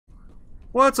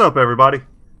What's up, everybody?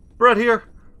 Brett here,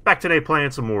 back today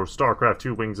playing some more StarCraft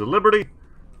II Wings of Liberty,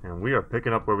 and we are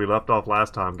picking up where we left off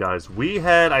last time, guys. We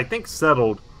had, I think,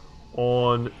 settled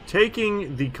on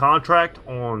taking the contract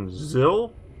on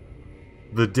Zil,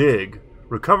 the Dig.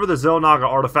 Recover the Zelnaga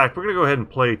artifact. We're going to go ahead and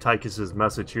play Tychus's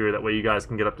message here, that way you guys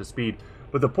can get up to speed.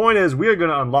 But the point is, we are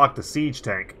going to unlock the Siege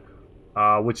Tank,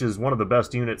 which is one of the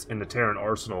best units in the Terran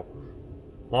arsenal.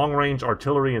 Long-range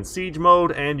artillery in siege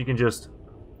mode, and you can just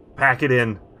pack it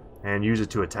in and use it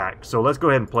to attack. So let's go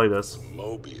ahead and play this.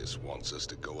 Mobius wants us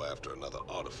to go after another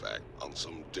artifact on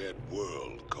some dead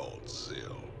world called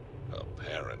Zil.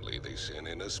 Apparently they sent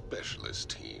in a specialist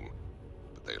team,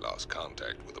 but they lost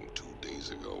contact with them 2 days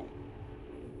ago.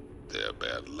 Their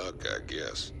bad luck, I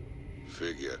guess.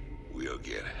 Figure we'll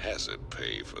get hazard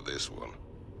pay for this one.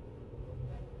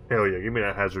 Hell yeah, give me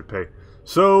that hazard pay.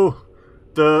 So,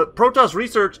 the Protoss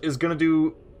research is going to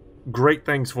do great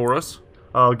things for us.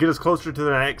 Get us closer to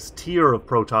the next tier of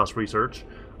Protoss research.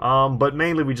 But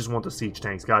mainly we just want the siege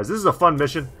tanks, guys. This is a fun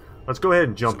mission. Let's go ahead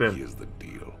and jump in. Here's the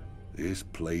deal. This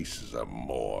place is a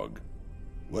morgue.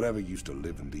 Whatever used to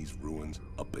live in these ruins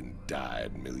up and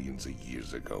died millions of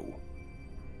years ago.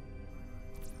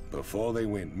 Before they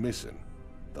went missing,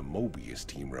 the Mobius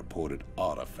team reported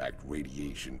artifact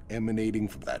radiation emanating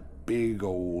from that big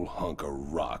old hunk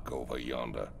of rock over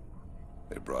yonder.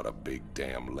 They brought a big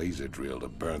damn laser drill to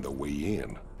burn the way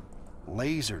in.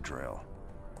 Laser drill?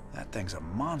 That thing's a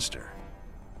monster.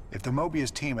 If the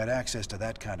Mobius team had access to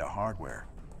that kind of hardware,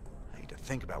 I need to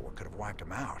think about what could have wiped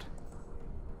them out.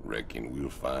 Reckon we'll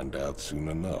find out soon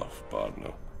enough,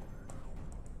 partner.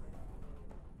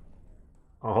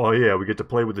 Oh yeah, we get to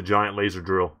play with the giant laser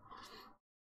drill.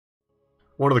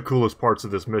 One of the coolest parts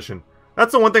of this mission.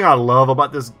 That's the one thing I love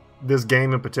about this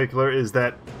game in particular, is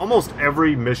that almost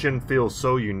every mission feels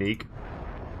so unique.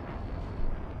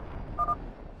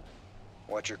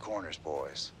 Watch your corners,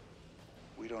 boys.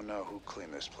 We don't know who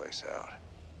cleaned this place out.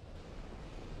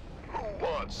 Who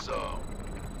wants some?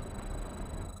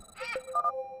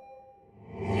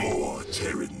 More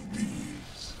Terran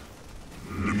thieves.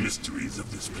 The mysteries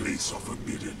of this place are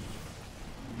forbidden.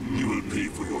 You will pay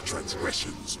for your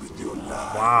transgressions with your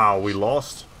lives. Wow, we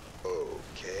lost?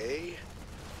 Okay.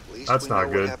 At least That's we not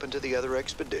know good. what happened to the other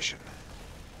expedition.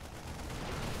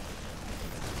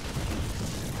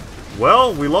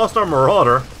 Well, we lost our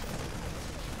Marauder.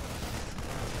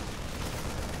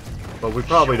 But we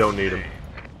probably don't need him.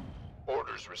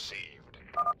 Orders received.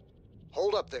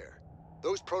 Hold up there.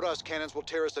 Those Protoss cannons will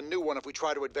tear us a new one if we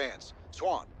try to advance.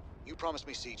 Swan, you promised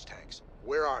me siege tanks.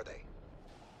 Where are they?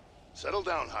 Settle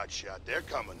down, hotshot. They're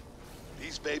coming.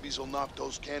 These babies will knock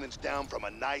those cannons down from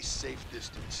a nice, safe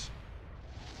distance.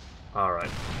 Alright.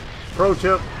 Pro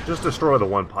tip, just destroy the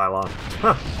one pylon.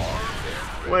 Huh.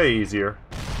 Way easier.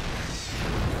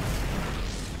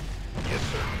 Yes,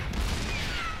 sir.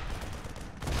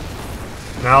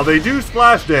 Now they do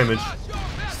splash damage,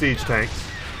 siege tanks.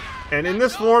 And in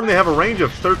this form they have a range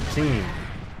of 13.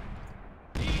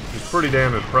 It's pretty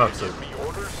damn impressive.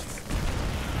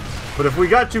 But if we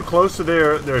got too close to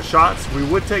their shots, we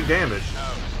would take damage.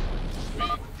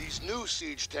 These new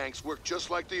siege tanks work just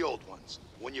like the old ones.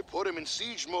 When you put them in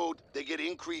siege mode, they get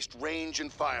increased range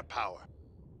and firepower.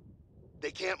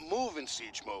 They can't move in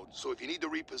siege mode, so if you need to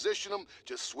reposition them,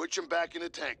 just switch them back into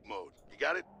tank mode. You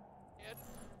got it?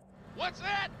 What's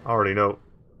that? I already know.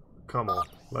 Come on,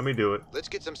 let me do it. Let's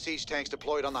get some siege tanks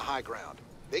deployed on the high ground.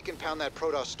 They can pound that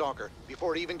Protoss stalker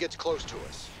before it even gets close to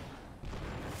us.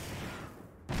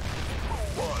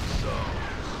 What's up?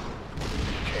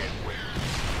 Can't wait.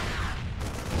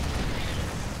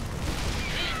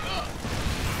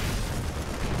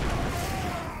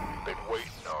 Been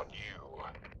waiting on you.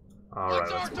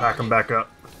 Alright, let's pack them back up.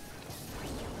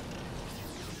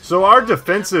 So our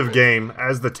defensive game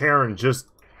as the Terran just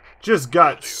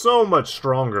got so much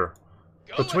stronger.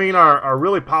 Between our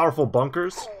really powerful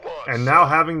bunkers and now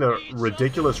having the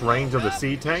ridiculous range of the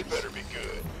sea tanks. Better be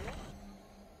good.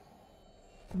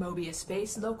 Mobius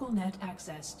base local net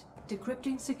accessed.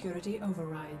 Decrypting security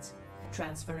overrides.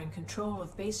 Transferring control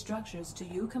of base structures to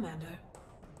you, Commander.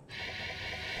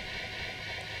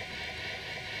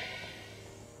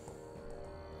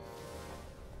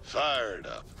 Fired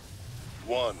up.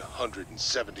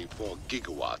 174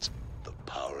 gigawatts. The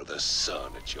power of the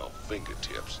sun at your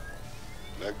fingertips.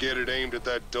 Now get it aimed at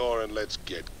that door and let's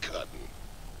get cutting.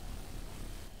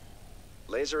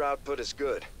 Laser output is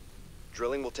good.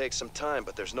 Drilling will take some time,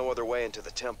 but there's no other way into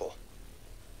the temple.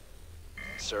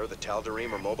 Sir, the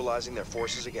Tal'Darim are mobilizing their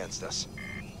forces against us.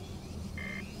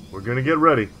 We're gonna get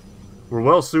ready. We're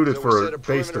well suited So for we'll set a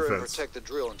base perimeter and defense. protect the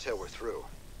drill until we're through.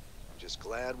 I'm just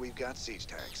glad we've got siege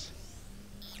tanks.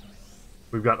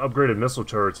 We've got upgraded missile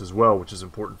turrets as well, which is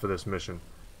important for this mission.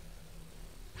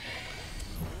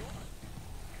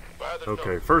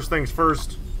 Okay, first things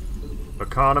first.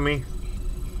 Economy,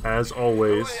 as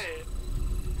always.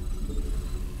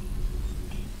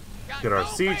 Get our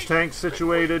siege tanks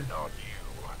situated.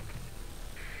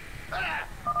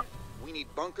 We need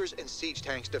bunkers and siege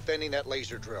tanks defending that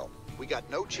laser drill. We got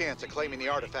no chance of claiming the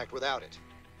artifact without it.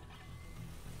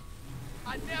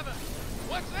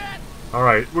 What's that?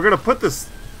 Alright, we're going to put this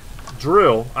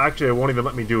drill... Actually, it won't even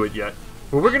let me do it yet.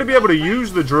 But we're going to be able to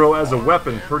use the drill as a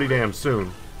weapon pretty damn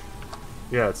soon.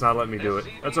 Yeah, it's not letting me do it.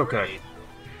 That's okay.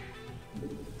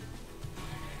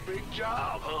 Big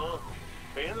job, huh?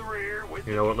 In the rear with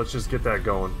You know what, let's just get that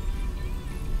going.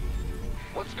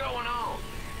 what's going on?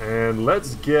 And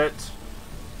let's get...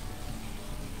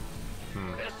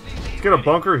 Let's get a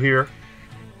bunker here.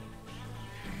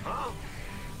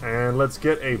 And let's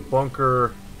get a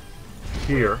bunker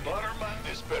here.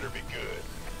 This better be good.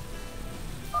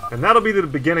 And that'll be the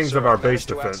beginnings Sir, of our I've managed base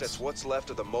to defense. access what's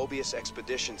left of the Mobius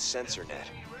Expedition sensor net.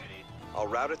 I'll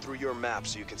route it through your map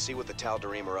so you can see what the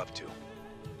Tal'Darim are up to.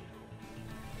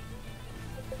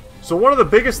 So one of the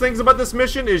biggest things about this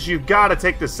mission is you've got to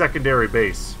take the secondary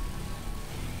base.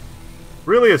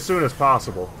 Really as soon as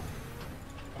possible.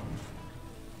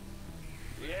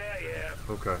 Yeah.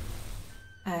 Okay,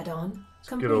 Add-on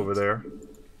get over there.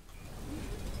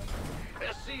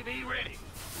 SCV ready.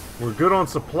 We're good on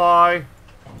supply.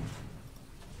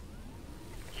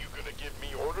 You gonna give me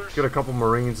orders? Get a couple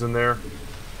Marines in there.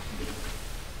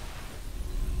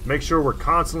 Make sure we're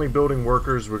constantly building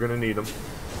workers. We're going to need them.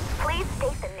 Please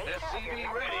state the nature of SCV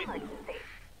your ready. medical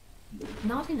emergency.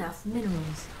 Not enough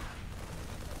minerals.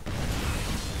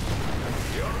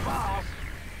 You're the boss.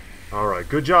 Alright,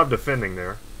 good job defending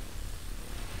there.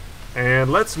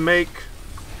 And let's make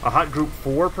a hot group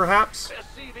 4, perhaps?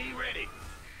 SCV ready.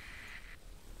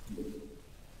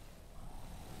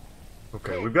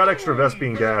 Okay, we've got extra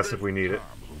Vespene gas if we need it.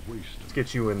 Let's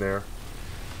get you in there.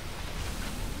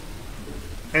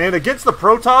 And against the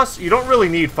Protoss, you don't really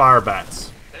need fire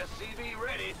bats. SCV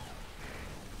ready.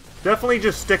 Definitely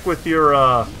just stick with your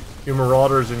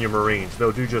Marauders and your Marines.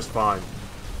 They'll do just fine.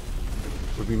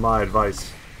 Would be my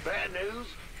advice. Bad news.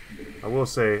 I will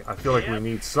say, I feel like we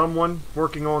need someone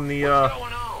working on the What's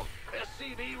going on?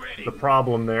 SCV ready. the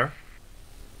problem there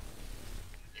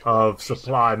of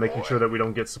supply, making sure that we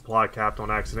don't get supply capped on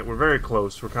accident. We're very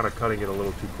close. We're kind of cutting it a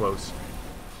little too close.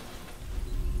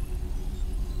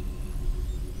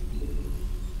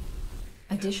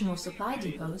 Additional supply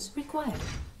depots required.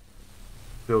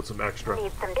 Build some extra.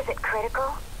 Need some visit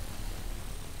critical?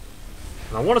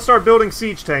 And I want to start building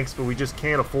siege tanks, but we just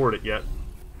can't afford it yet.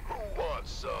 Who wants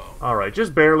some? Alright,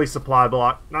 just barely supply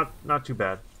block. Not too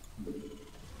bad.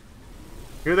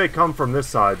 Here they come from this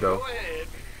side, though. Go ahead.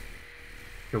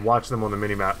 You can watch them on the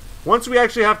minimap. Once we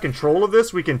actually have control of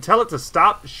this, we can tell it to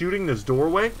stop shooting this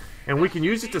doorway, and we can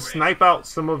use it to snipe out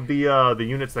some of the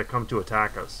units that come to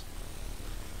attack us.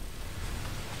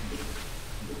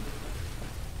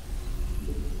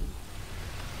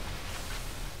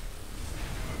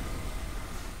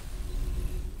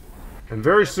 And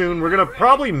very soon, we're going to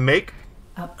probably make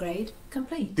Upgrade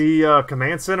complete. the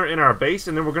command center in our base,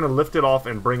 and then we're going to lift it off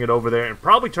and bring it over there, and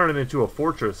probably turn it into a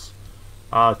fortress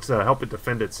to help it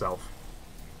defend itself.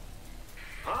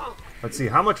 Let's see,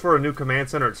 how much for a new command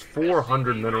center? It's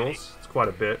 400 minerals. It's quite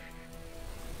a bit.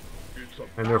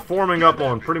 And they're forming up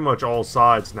on pretty much all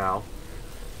sides now.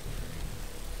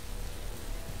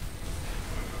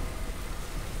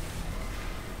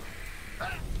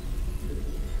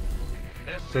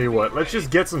 Tell you what, let's just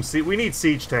get some we need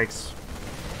siege tanks.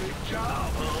 Big job,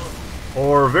 huh?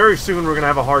 Or very soon we're going to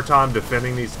have a hard time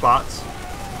defending these spots.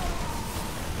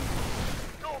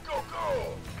 Go, go,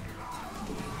 go.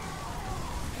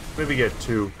 Maybe get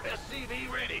 2.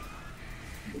 SCV ready.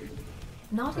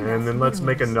 Not enough And then let's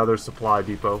make minerals. another supply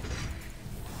depot.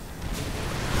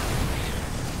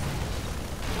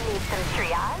 Need some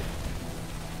triage?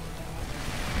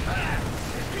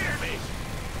 Hear me.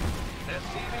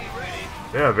 SCV ready.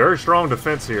 Yeah, very strong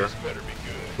defense here. Better be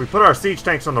good. We put our siege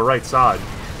tanks on the right side.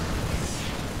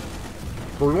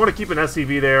 But we want to keep an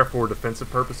SCV there for defensive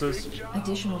purposes.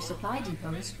 Additional supply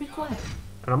depots required.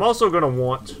 And I'm also going to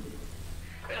want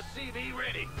SCV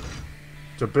ready.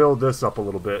 to build this up a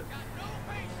little bit.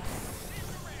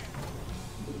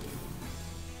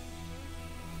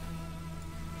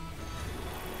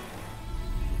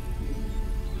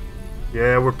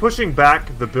 Yeah, we're pushing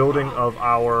back the building of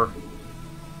our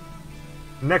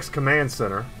next command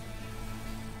center.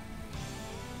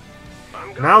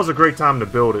 Now's a great time to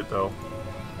build it, though.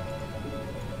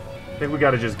 I think we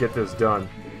got to just get this done.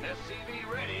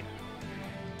 SCV ready.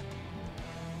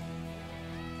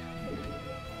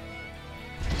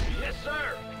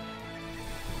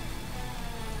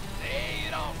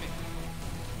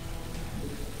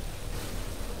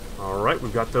 Alright,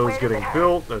 we've got those getting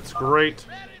built. That's great.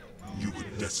 You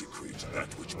would desecrate that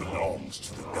which belongs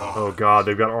to the gods. Oh god,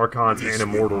 they've got Archons This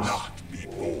and will Immortals. not be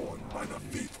borne by the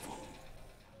faithful.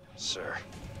 Sir,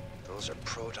 those are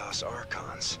Protoss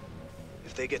Archons.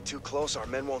 If they get too close, our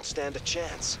men won't stand a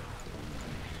chance.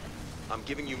 I'm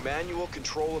giving you manual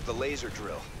control of the laser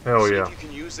drill. Hell See yeah. if you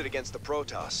can use it against the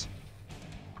Protoss.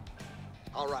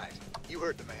 All right, you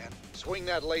heard the man. Swing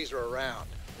that laser around.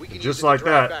 We can Just use it like to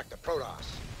drive that. back the Protoss.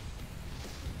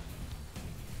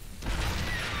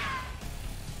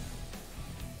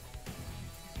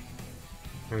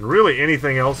 And really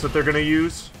anything else that they're going to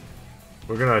use,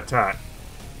 we're going to attack.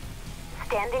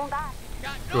 Standing by.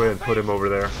 Go ahead and put him over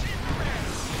there.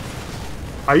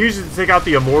 I use it to take out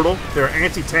the Immortal. They're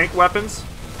anti-tank weapons,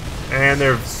 and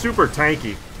they're super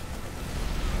tanky.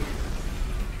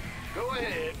 Go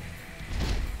ahead.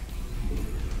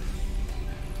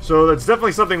 So that's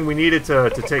definitely something we needed to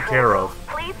Is it take care critical? of.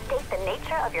 Please state the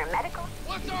nature of your medical.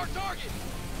 What's our target?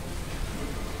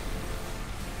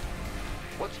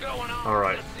 What's going on?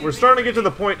 Alright, we're starting to get to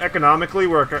the point economically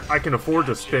where I can afford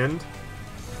to spend.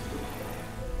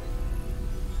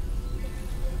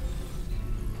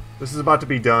 This is about to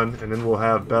be done, and then we'll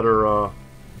have better,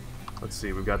 let's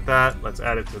see, we've got that. Let's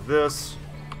add it to this.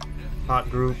 Hot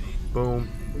group, boom.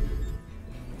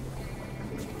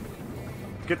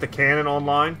 Get the cannon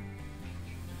online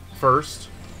first.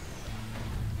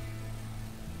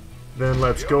 Then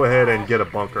let's go ahead and get a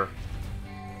bunker.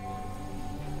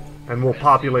 And we'll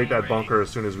populate that bunker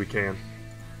as soon as we can.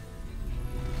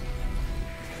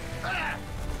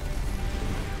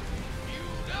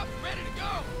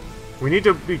 We need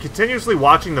to be continuously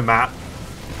watching the map.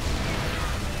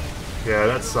 Yeah,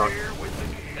 that sucked.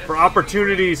 For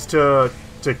opportunities to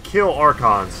kill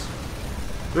Archons.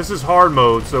 This is hard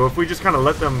mode, so if we just kind of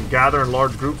let them gather in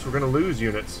large groups, we're going to lose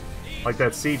units. Like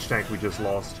that siege tank we just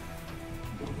lost.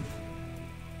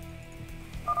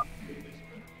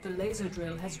 The laser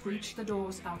drill has breached the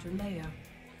door's outer layer.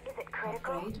 Is it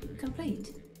critical? Upgrade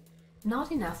complete.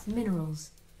 Not enough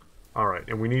minerals. Alright,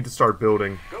 and we need to start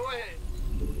building Go ahead.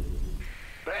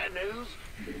 Bad news.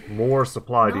 more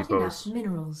supply Not depots. enough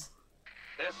minerals.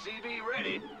 SCV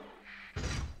ready.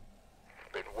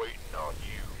 Been waiting on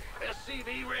you.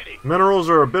 SCV ready. Minerals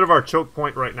are a bit of our choke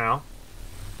point right now.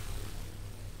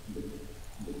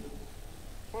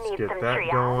 Need Get some that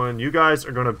triage. going. You guys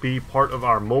are going to be part of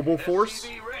our mobile force,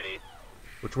 SCV ready.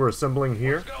 which we're assembling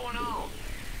here. What's going on?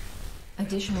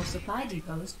 Additional supply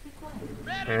depots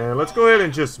required. And let's go ahead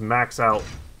and just max out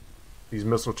these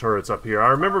missile turrets up here. I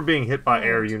remember being hit by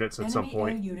air units at some Enemy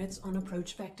point. air units on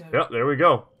approach vector. Yep, there we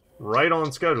go. Right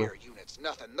on schedule. Air units,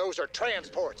 nothing. Those are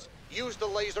transports. Use the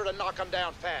laser to knock them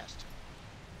down fast.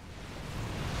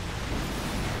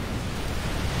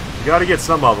 You got to get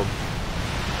some of them.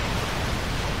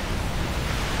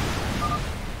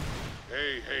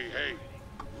 Hey, hey, hey.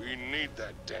 We need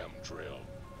that damn drill.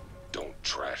 Don't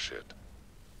trash it.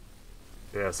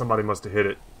 Yeah, somebody must have hit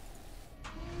it.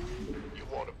 You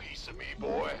want a piece of me,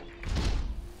 boy?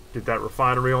 Get that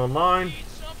refinery online. Need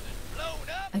something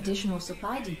blown up? Additional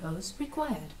supply depots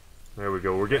required. There we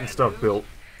go. We're getting stuff built.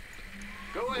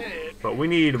 Go ahead. But we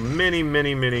need many,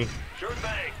 many, many Sure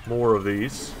thing. more of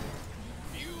these.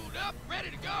 Fueled up, ready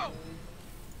to go.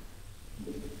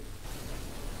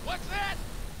 What's that?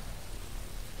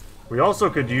 We also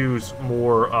could use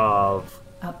more of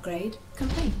Upgrade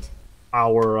complete.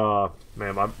 our,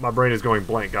 man, my brain is going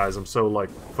blank, guys. I'm so, like,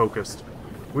 focused.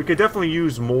 We could definitely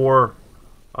use more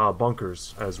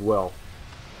bunkers as well.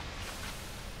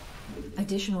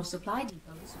 Additional supply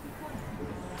depots required.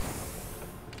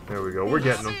 There we go. We're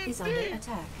getting them. Is under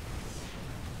attack.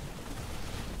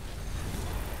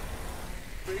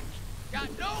 Got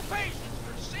no patience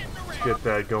for sitting around. Get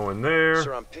that going there.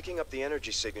 Sir, I'm picking up the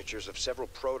energy signatures of several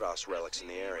Protoss relics in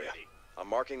the area. I'm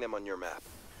marking them on your map.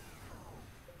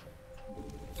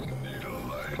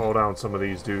 Call down some of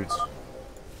these dudes.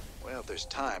 Well, if there's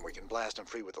time, we can blast them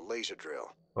free with a laser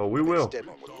drill. Oh, we will.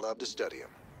 Stedman would love to study them.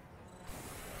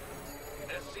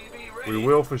 SCV ready. We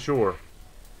will for sure.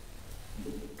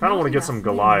 Kind of want to get some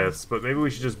Goliaths, but maybe we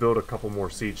should just build a couple more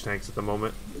siege tanks at the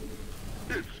moment.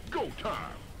 It's go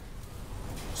time.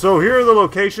 So here are the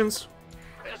locations.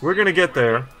 We're going to get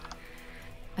there.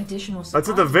 Additional supply Let's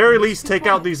at the very depots least take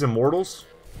required. out these Immortals.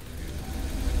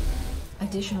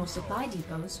 Additional supply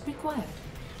depots required.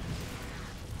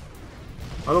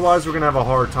 Otherwise, we're going to have a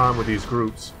hard time with these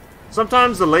groups.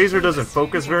 Sometimes the laser doesn't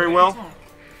focus very well. Attack.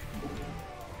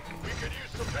 We could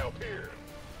use some help here.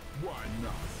 Why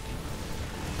not?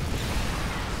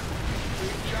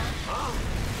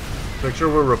 Make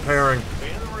sure we're repairing.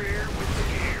 In the rear with the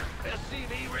gear.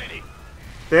 SCV ready.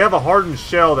 They have a hardened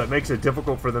shell that makes it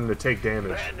difficult for them to take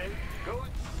damage.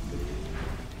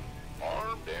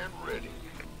 Armed and ready.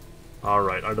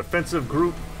 Alright, our defensive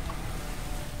group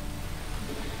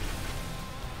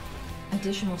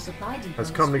Additional supply depots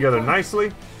has come together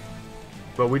nicely,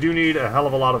 but we do need a hell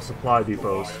of a lot of supply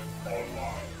depots.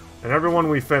 And every one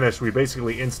we finish, we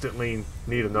basically instantly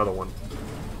need another one.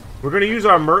 We're going to use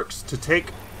our mercs to take...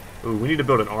 Ooh, we need to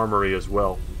build an armory as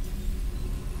well.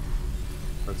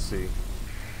 Let's see.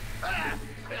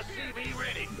 SCV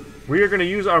ready. We are going to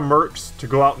use our mercs to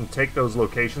go out and take those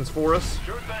locations for us.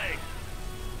 Sure thing.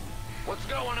 What's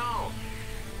going on?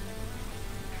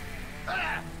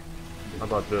 How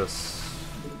about this?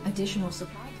 Additional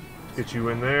supply depots. Get you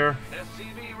in there.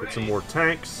 SCV ready. Get some more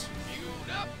tanks.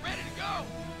 Queued up, ready to go.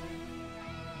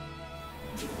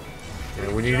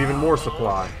 And we need even more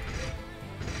supply.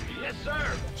 Yes,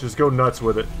 sir. Just go nuts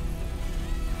with it.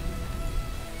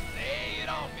 Lay it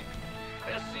on me.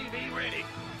 SCV ready.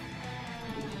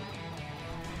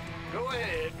 Go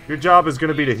ahead. Your job is going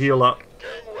to be to heal up.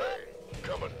 Gangway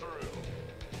coming through.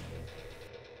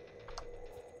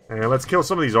 And let's kill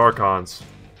some of these Archons.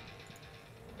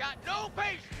 Got no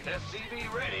patience.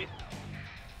 SCV ready.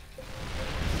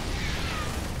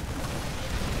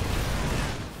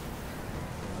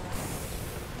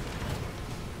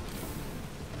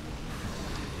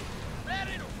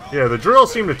 Ready to roll. Yeah, the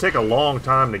drills seem to take a long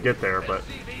time to get there, but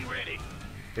SCV ready.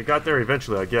 they got there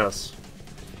eventually, I guess.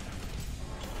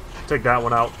 Take that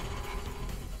one out.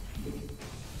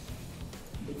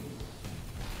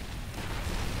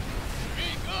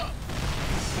 Speak up.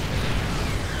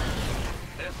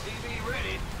 SCV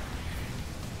ready.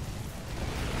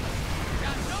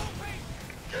 Got no patience.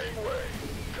 Gangway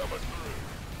coming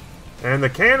through. And the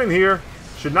cannon here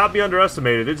should not be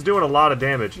underestimated. It's doing a lot of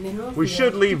damage. Mineral We field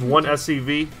should leave one depleted.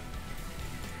 SCV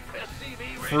SCV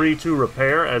ready. free to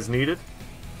repair as needed.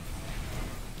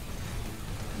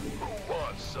 Who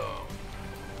wants some?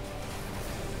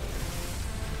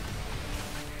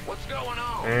 What's going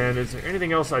on? And is there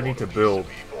anything else I need to build?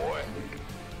 Boy.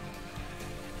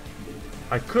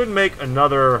 I could make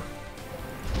another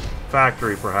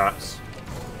factory, perhaps.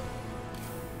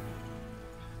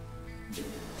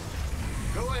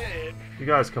 Go ahead. You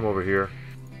guys come over here.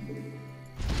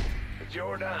 It's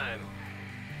your dime.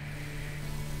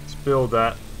 Let's build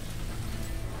that.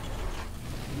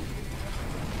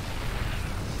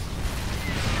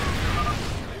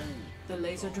 The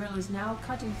laser drill is now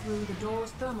cutting through the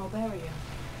door's thermal barrier.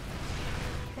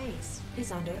 Base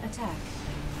is under attack.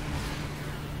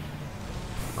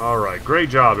 Alright, great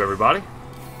job, everybody.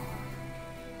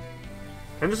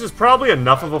 And this is probably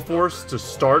enough of a force to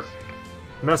start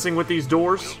messing with these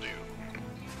doors.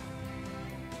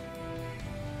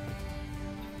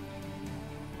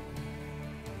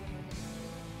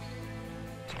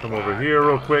 Come over here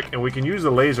real quick, and we can use the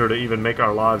laser to even make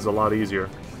our lives a lot easier.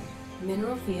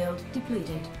 Mineral field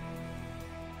depleted.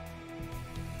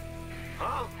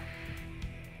 Huh?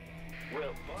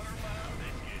 Well, buttermilk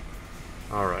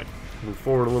biscuit. Alright, move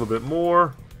forward a little bit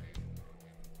more.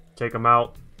 Take them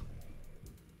out.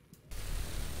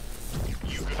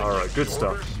 Alright, good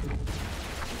stuff.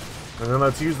 And then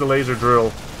let's use the laser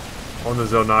drill on the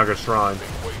Zelnaga Shrine.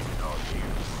 Waiting on you.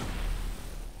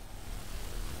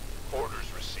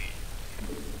 Orders received.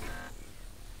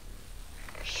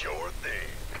 Sure thing.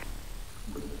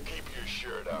 Keep your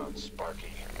shirt on,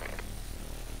 Sparky.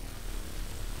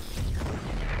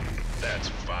 That's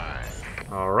fine.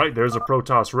 Alright, there's a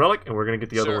Protoss relic, and we're going to get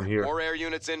the other Sir, one here. more air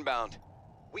units inbound.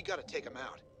 We gotta take them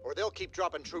out, or they'll keep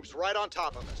dropping troops right on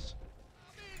top of us.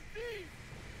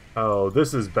 Oh,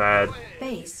 this is bad.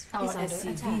 Base is under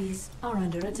SCVs are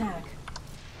under attack.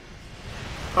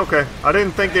 Okay, I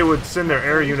didn't think they would send their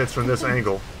air units from this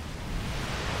angle.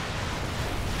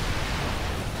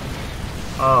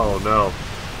 Oh, no.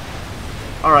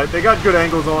 Alright, they got good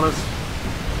angles on us.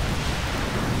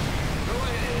 Go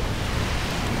ahead.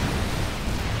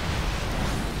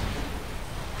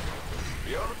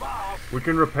 You're the boss. We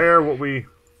can repair what we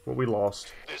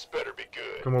lost. This better be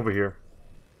good. Come over here.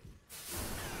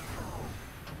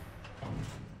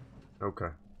 Okay.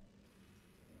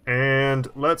 And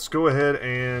let's go ahead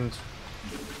and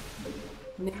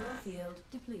Mineral field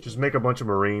depleted. just make a bunch of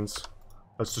Marines.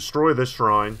 Let's destroy this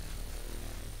shrine.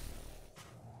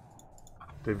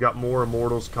 They've got more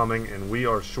Immortals coming, and we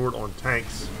are short on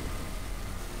tanks.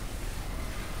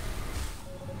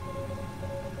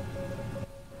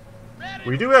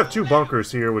 We do have 2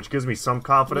 bunkers here, which gives me some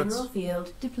confidence. Mineral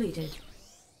field depleted.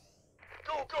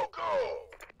 Go, go, go.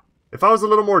 If I was a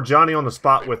little more Johnny on the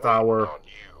spot with our On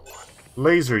you.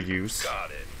 laser use,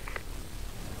 Got it.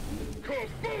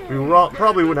 we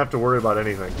probably wouldn't have to worry about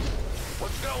anything.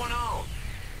 What's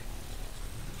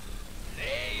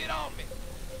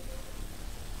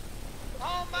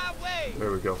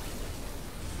There we go.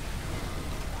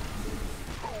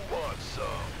 Who wants some?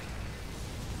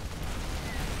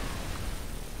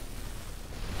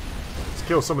 Let's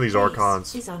kill some of these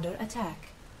Archons. Is under attack.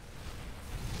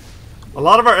 A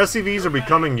lot of our SCVs are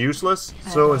becoming useless,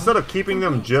 so instead of keeping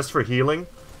them just for healing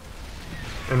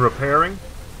and repairing,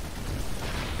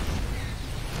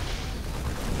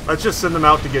 let's just send them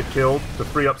out to get killed to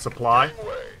free up supply.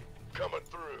 Coming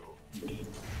through.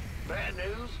 Bad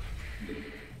news?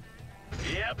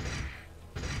 Yep.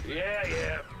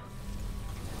 Yeah.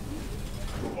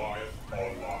 Goliath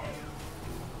online.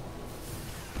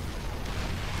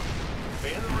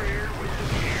 In the rear with the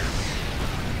gear.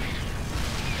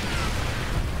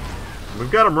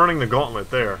 We've got them running the gauntlet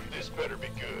there. This better be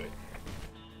good.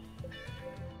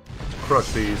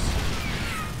 Crush these.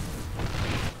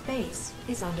 Base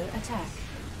is under attack.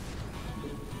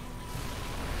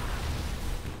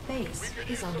 Base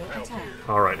is under attack.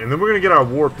 Alright, and then we're going to get our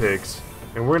war pigs.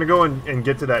 And we're going to go and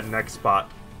get to that next spot.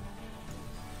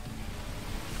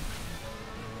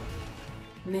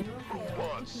 Mineral field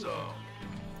Want complete. some?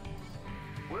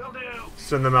 Will do.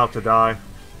 Send them out to die.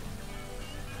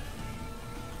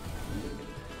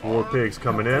 War pigs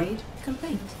coming in. Upgrade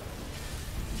complete.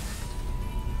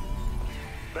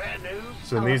 Bad news?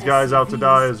 Send these guys out to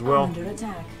die as SCVs well. Under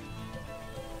attack.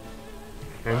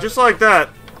 And just like that,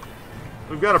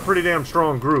 we've got a pretty damn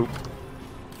strong group.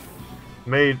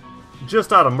 Made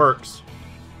just out of mercs.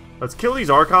 Let's kill these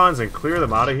Archons and clear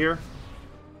them out of here.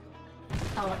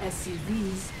 Our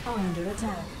SCVs are under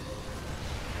attack.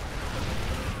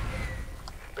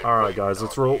 Alright guys,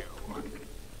 let's roll.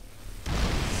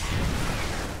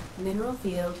 Mineral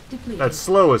field depleted. That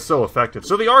slow is so effective.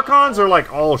 So the Archons are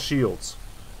like all shields.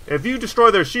 If you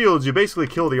destroy their shields, you basically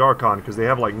kill the Archon because they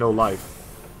have like no life.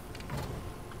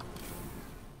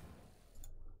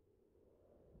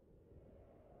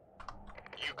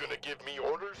 You gonna give me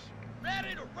orders?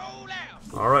 Ready to roll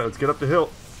out. Alright, let's get up the hill.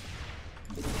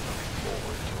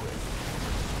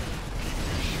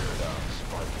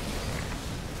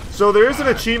 So there is an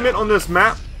achievement on this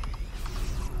map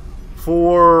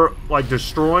for like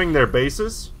destroying their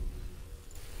bases.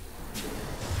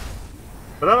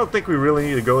 But I don't think we really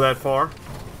need to go that far.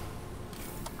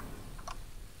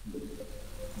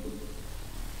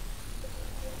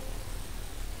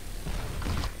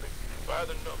 By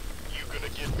the number, you gonna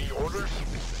give me orders?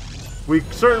 We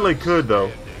certainly could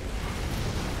though.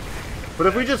 But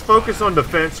if we just focus on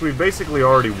defense, we've basically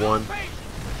already won.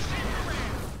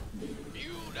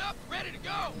 Fueled up, ready to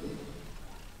go.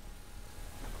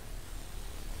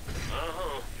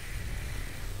 Uh-huh.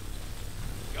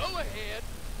 Go ahead.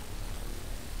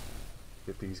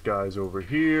 Get these guys over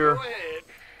here. Go ahead.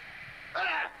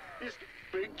 Ah, it's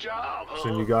a big job, huh?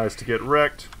 Send you guys to get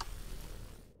wrecked.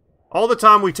 All the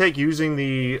time we take using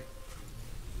the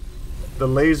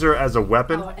laser as a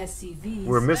weapon, Our SCVs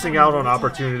we're missing are out on under attack.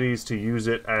 opportunities to use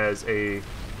it as a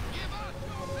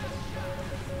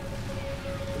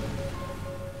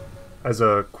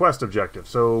quest objective.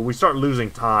 So we start losing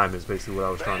time is basically what I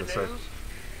was trying to say.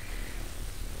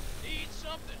 Need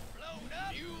something blown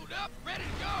up, fueled up, ready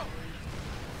to go.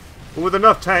 But with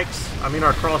enough tanks, I mean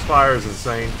our crossfire is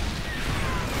insane.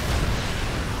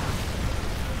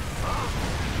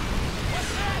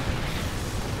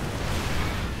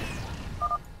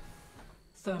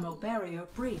 Thermal barrier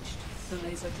breached. The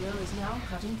laser drill is now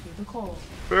cutting through the core.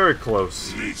 Very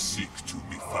close. They seek to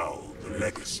befoul the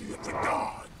legacy of the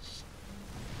gods.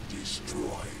 Destroy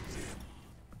them.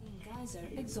 Geyser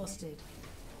exhausted.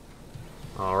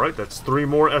 Alright, that's 3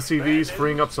 more SCVs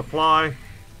freeing up supply.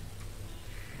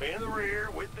 In the rear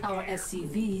with the Our gear.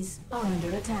 SCVs are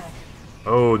under attack.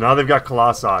 Oh, now they've got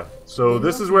Colossi. So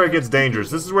this is where it gets dangerous.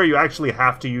 This is where you actually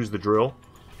have to use the drill,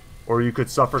 or you could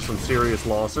suffer some serious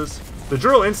losses. The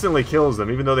drill instantly kills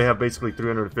them, even though they have basically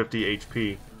 350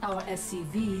 HP. Our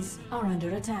SCVs are under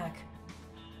attack.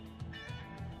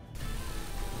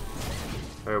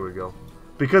 There we go.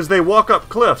 Because they walk up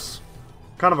cliffs.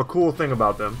 Kind of a cool thing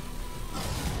about them.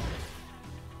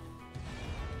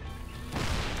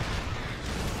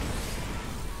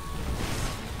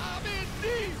 I'm in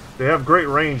deep. They have great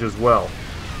range as well.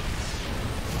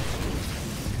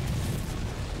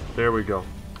 There we go.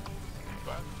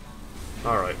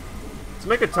 Alright. Let's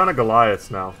make a ton of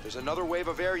Goliaths now. There's another wave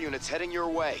of air units heading your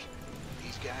way.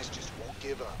 These guys just won't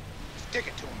give up. Stick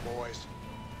it to them, boys.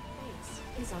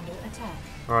 Base is under attack.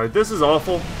 Alright, this is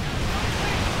awful.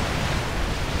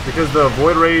 Because the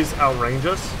Void Rays outrange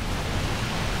us.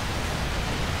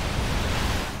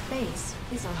 Base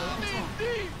is under attack.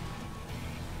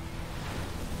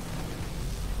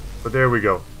 But there we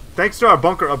go. Thanks to our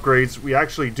bunker upgrades, we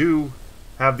actually do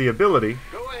have the ability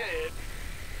Go ahead.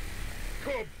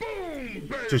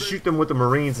 to shoot them with the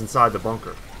Marines inside the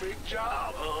bunker. Big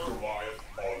job, huh? Goliath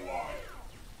online.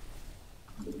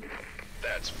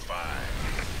 That's fine.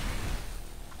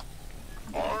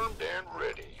 Armed and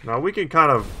ready. Now we can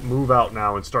kind of move out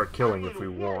now and start killing if we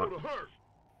want.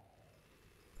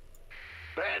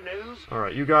 Bad news?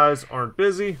 Alright, you guys aren't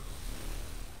busy.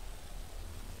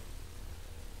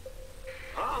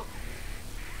 Huh?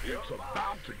 It's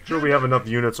about to Sure we have enough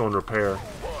units on repair.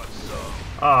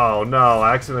 Oh no,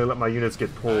 I accidentally let my units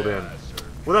get pulled in.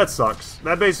 Well, that sucks.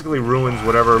 That basically ruins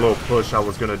whatever little push I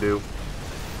was gonna do.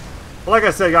 But like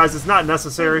I said, guys, it's not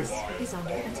necessary. Is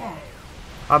under attack.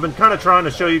 I've been kind of trying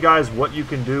to show you guys what you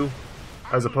can do,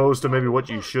 as opposed to maybe what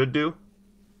you should do.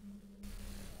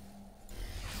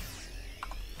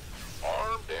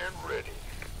 armed and ready.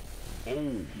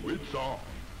 Oh, it's on.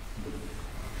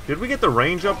 Did we get the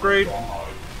range upgrade?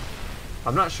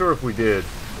 I'm not sure if we did.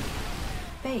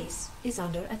 Base is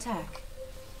under attack.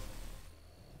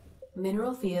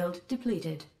 Mineral field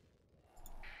depleted.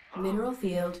 Mineral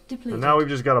field depleted. And now we've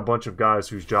just got a bunch of guys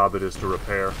whose job it is to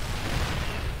repair.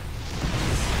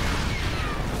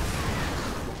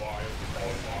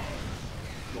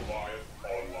 Goliath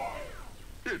online.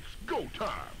 It's go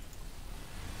time.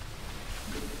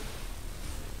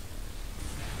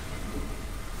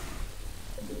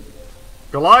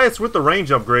 Goliaths with the range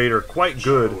upgrade are quite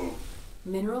good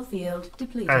Mineral field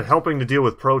depleted. at helping to deal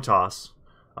with Protoss.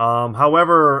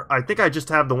 However, I think I just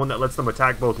have the one that lets them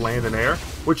attack both land and air,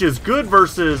 which is good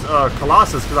versus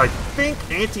Colossus, because I think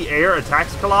anti-air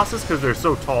attacks Colossus because they're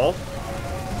so tall.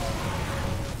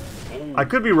 I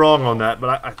could be wrong on that,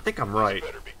 but I think I'm right.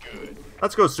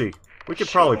 Let's go see. We could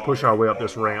probably push our way up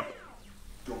this ramp,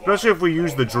 especially if we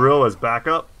use the drill as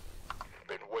backup.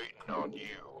 Been waiting on you.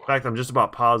 In fact, I'm just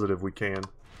about positive we can.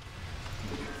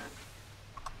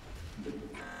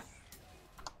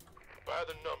 By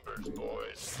the numbers,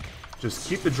 boys. Just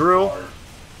keep the drill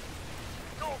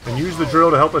and use the drill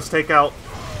to help us take out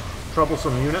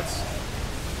troublesome units.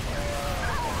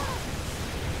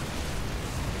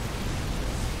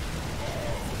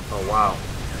 Oh, wow.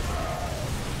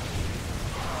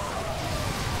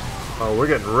 Oh, we're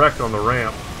getting wrecked on the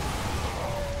ramp.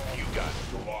 You got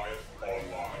Goliath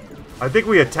online. I think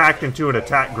we attacked into an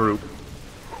attack group.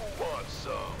 who wants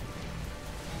some?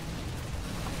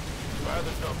 By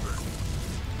the numbers.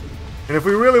 And if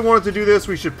we really wanted to do this,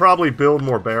 we should probably build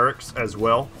more barracks as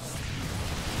well.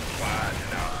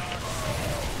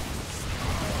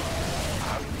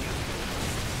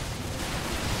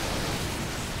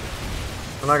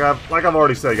 And like I've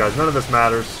already said, guys, none of this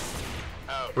matters.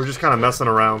 We're just kind of messing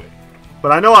around.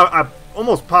 But I know I'm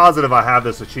almost positive I have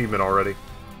this achievement already.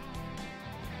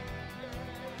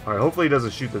 Alright, hopefully he doesn't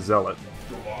shoot the Zealot.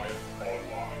 Goliath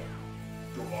online.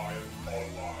 Goliath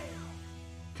online.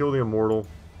 Kill the Immortal.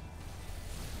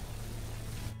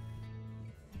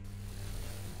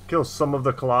 Kill some of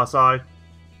the Colossi.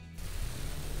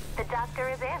 The doctor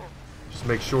is in. Just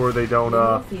make sure they don't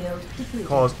Mineral field depleted.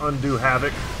 cause undue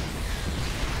havoc.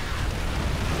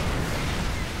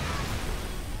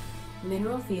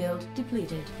 Mineral field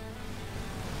depleted.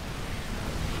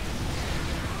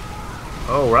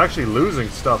 Oh, we're actually losing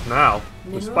stuff now.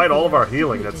 Mineral Despite all of our field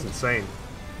healing, that's depleted. insane.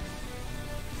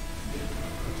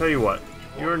 I'll tell you what,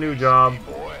 your new job,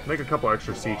 make a couple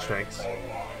extra siege tanks. By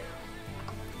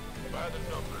the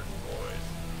numbers,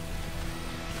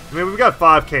 boys. I mean, we've got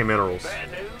 5k minerals.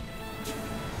 Bad news?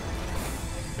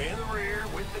 In the rear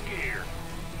with the gear.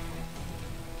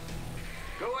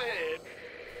 Go ahead.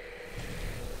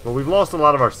 Well, we've lost a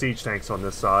lot of our siege tanks on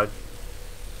this side.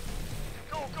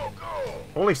 Go, go, go.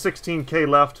 Only 16k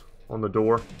left on the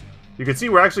door. You can see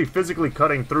we're actually physically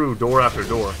cutting through door after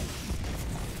door.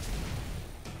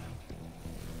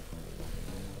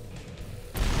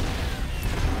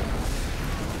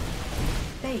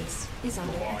 Base is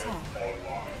under attack.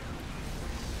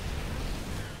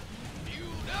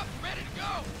 Fueled up, ready to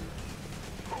go.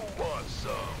 Who wants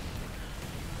some?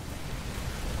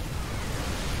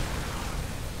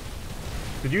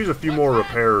 Could use a few more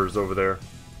repairers over there.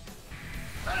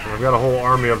 And I've got a whole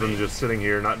army of them just sitting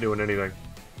here, not doing anything.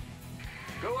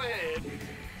 Go ahead.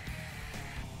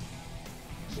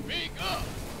 Speak up.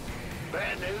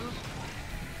 Bad news?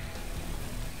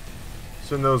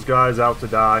 Send those guys out to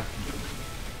die.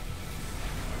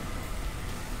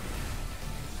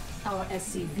 Our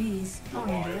SCVs are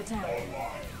under attack.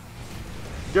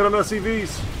 Get them,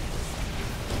 SCVs!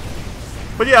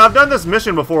 But yeah, I've done this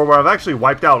mission before where I've actually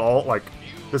wiped out all, like,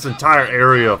 this entire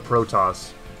area of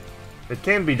Protoss. It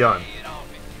can be done.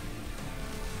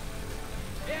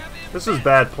 This is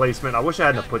bad placement. I wish I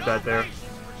hadn't put that there.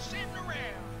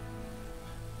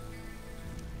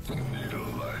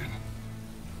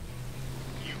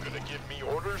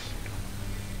 numbers?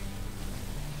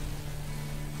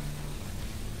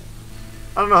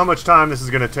 I don't know how much time this is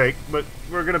going to take, but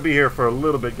we're going to be here for a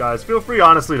little bit, guys. Feel free,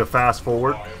 honestly, to fast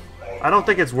forward. I don't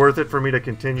think it's worth it for me to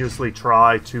continuously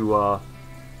try to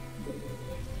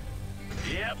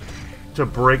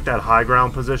break that high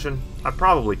ground position. I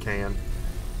probably can.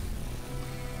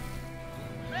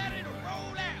 Ready to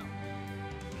roll out.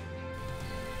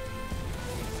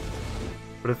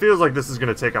 But it feels like this is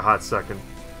going to take a hot second.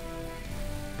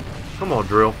 Come on,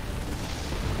 drill.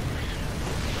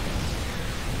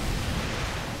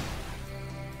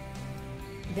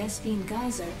 Vespine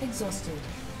geyser exhausted.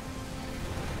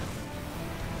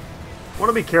 Want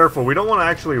to be careful. We don't want to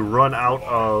actually run out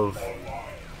of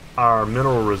our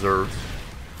mineral reserves.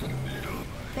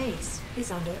 Base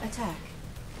is under attack.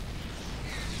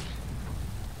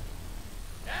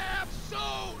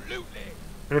 Absolutely.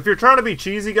 And if you're trying to be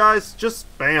cheesy, guys, just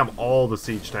spam all the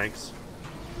siege tanks.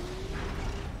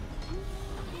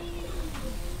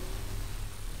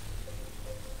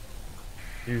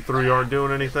 You three aren't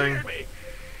doing anything.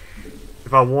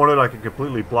 If I wanted, I could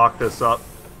completely block this up.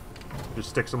 Just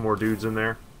stick some more dudes in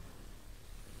there.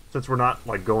 Since we're not,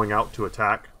 like, going out to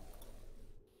attack.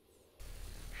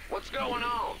 What's going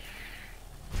on?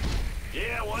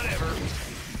 Yeah, whatever.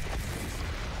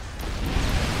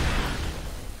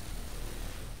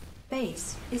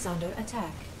 Base is under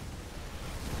attack.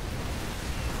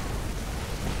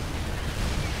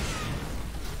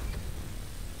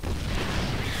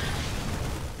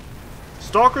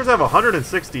 Stalkers have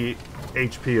 160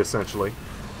 HP, essentially.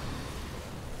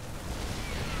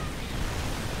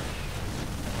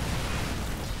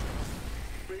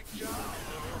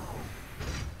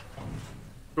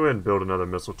 Go ahead and build another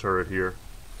missile turret here.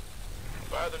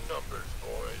 By the numbers,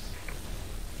 boys.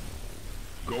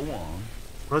 Go on.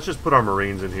 Let's just put our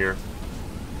Marines in here.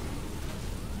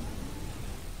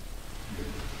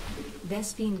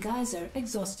 Vespine geyser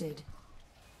exhausted.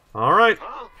 Alright.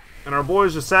 And our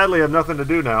boys just sadly have nothing to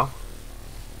do now.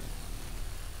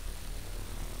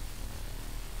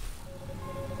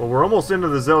 Well, we're almost into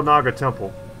the Xel'Naga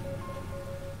Temple.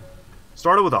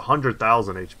 Started with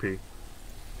 100,000 HP.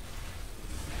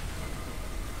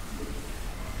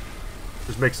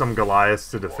 Just make some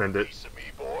Goliaths to defend it.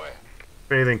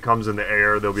 If anything comes in the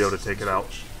air, they'll be able to take it out.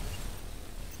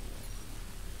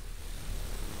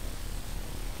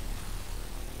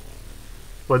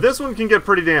 But this one can get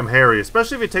pretty damn hairy,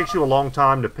 especially if it takes you a long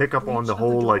time to pick up on the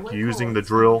whole, like, using the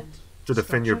drill to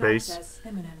defend your base.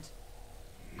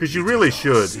 Because you really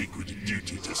should. Sacred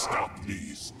duty to stop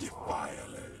these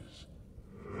defilers.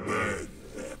 Burn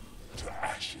them to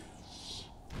ashes.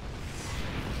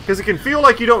 Because it can feel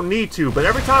like you don't need to, but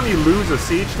every time you lose a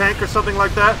siege tank or something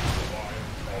like that,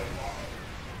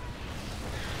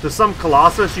 to some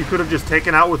Colossus you could have just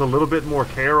taken out with a little bit more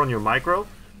care on your micro,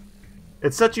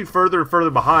 it sets you further and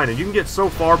further behind, and you can get so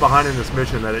far behind in this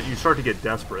mission that you start to get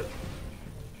desperate.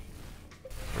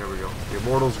 There we go. The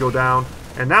Immortals go down,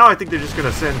 and now I think they're just going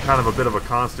to send kind of a bit of a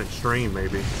constant stream,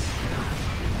 maybe.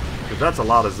 Because that's a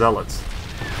lot of Zealots.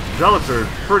 Zealots are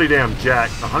pretty damn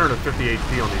jacked, 150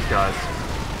 HP on these guys.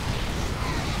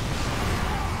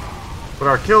 But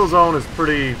our kill zone is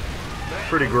pretty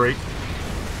great.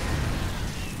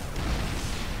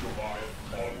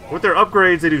 With their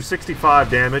upgrades, they do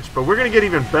 65 damage, but we're going to get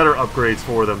even better upgrades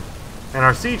for them. And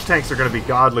our siege tanks are going to be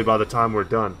godly by the time we're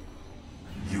done.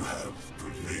 You have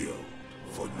prevailed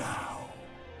for now.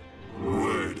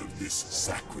 Word of this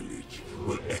sacrilege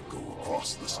will echo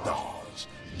across the stars,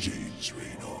 James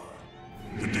Raynor.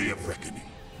 The day of reckoning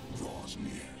draws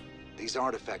near. These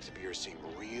artifacts of yours seem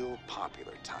real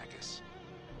popular, Tychus.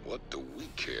 What do we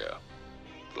care?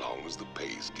 As long as the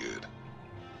pay's good.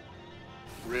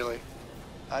 Really?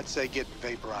 I'd say getting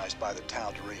vaporized by the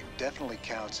Tal'Darim definitely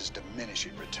counts as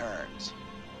diminishing returns.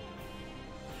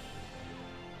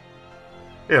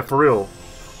 Yeah, for real.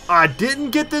 I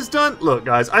didn't get this done. Look,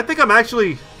 guys, I think I'm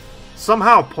actually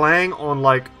somehow playing on,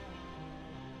 like,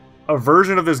 a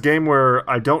version of this game where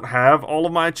I don't have all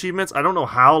of my achievements. I don't know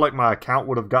how, like, my account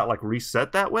would have got, like,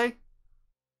 reset that way.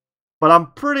 But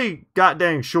I'm pretty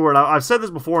goddamn sure, and I've said this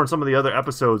before in some of the other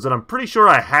episodes, that I'm pretty sure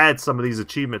I had some of these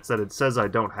achievements that it says I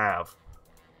don't have.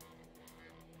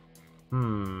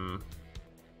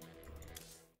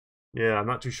 Yeah, I'm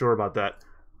not too sure about that.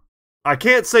 I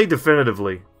can't say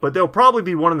definitively, but there'll probably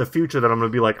be one in the future that I'm going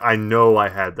to be like, I know I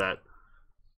had that.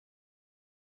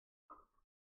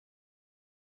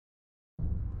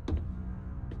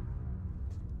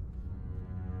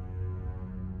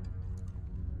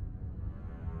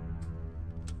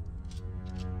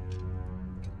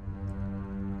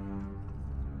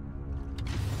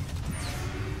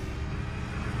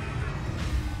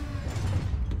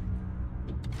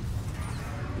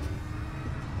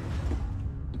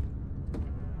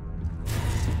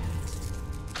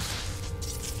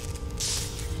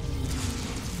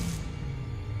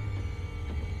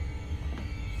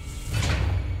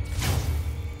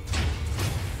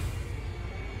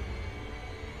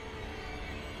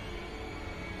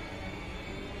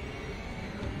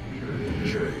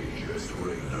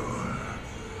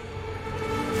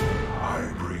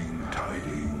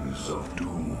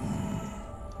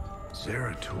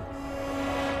 Zeratul.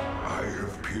 I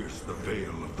have pierced the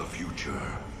veil of the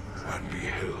future and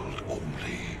beheld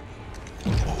only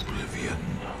oblivion.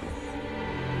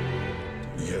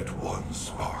 Yet one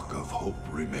spark of hope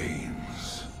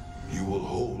remains. You will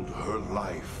hold her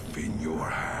life in your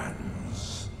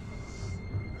hands.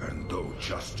 And though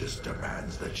justice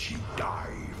demands that she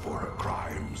die for her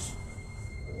crimes,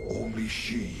 only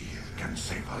she can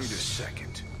save us. Wait a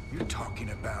second. You're talking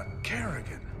about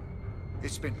Kerrigan.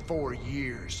 It's been 4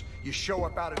 years. You show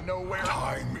up out of nowhere.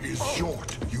 Time is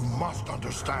short. You must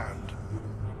understand.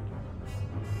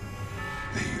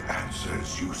 The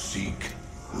answers you seek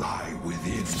lie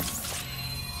within.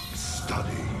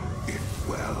 Study it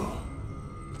well.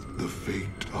 The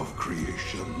fate of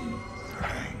creation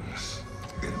hangs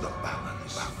in the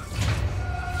balance.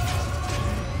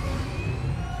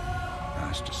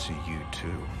 Nice to see you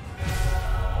too.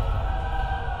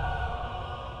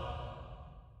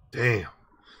 Damn.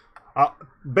 I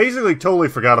basically totally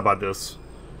forgot about this.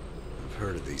 I've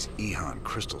heard of these Ehan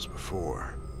crystals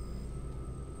before.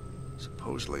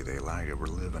 Supposedly they allow you to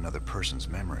relive another person's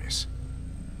memories.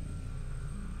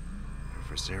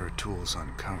 If Zeratul's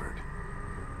uncovered,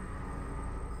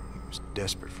 he was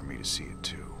desperate for me to see it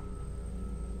too.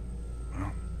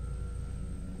 Well,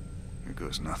 here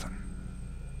goes nothing.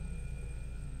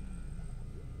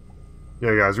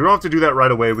 Yeah, guys, we don't have to do that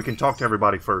right away. We can talk to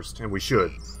everybody first, and we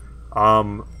should.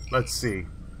 Let's see.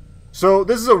 So,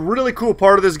 this is a really cool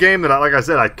part of this game that, like I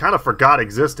said, I kind of forgot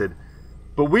existed.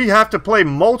 But we have to play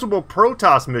multiple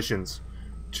Protoss missions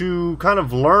to kind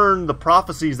of learn the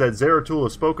prophecies that Zeratul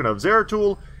has spoken of.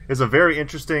 Zeratul is a very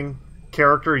interesting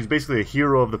character. He's basically a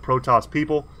hero of the Protoss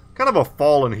people. Kind of a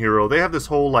fallen hero. They have this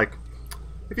whole, like,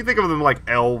 if you think of them like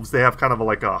elves, they have kind of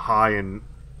like a high and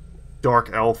dark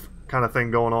elf kind of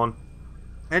thing going on.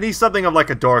 And he's something of like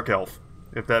a dark elf,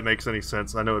 if that makes any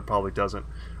sense. I know it probably doesn't.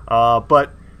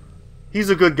 But he's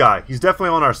a good guy. He's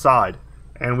definitely on our side.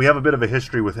 And we have a bit of a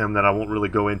history with him that I won't really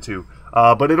go into.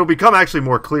 But it'll become actually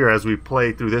more clear as we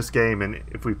play through this game and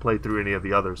if we play through any of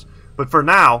the others. But for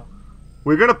now,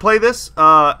 we're going to play this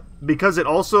because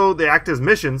they act as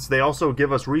missions. They also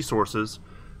give us resources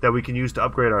that we can use to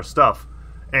upgrade our stuff.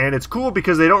 And it's cool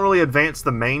because they don't really advance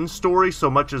the main story so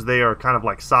much as they are kind of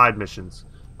like side missions,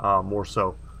 more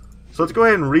so. So let's go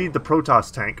ahead and read the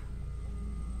Protoss tank.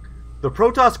 The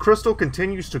Protoss crystal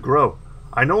continues to grow.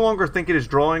 I no longer think it is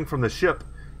drawing from the ship.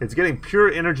 It's getting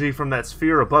pure energy from that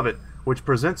sphere above it, which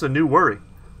presents a new worry.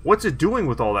 What's it doing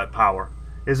with all that power?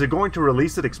 Is it going to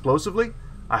release it explosively?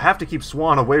 I have to keep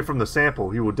Swan away from the sample.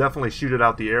 He will definitely shoot it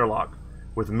out the airlock,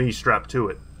 with me strapped to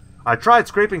it. I tried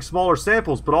scraping smaller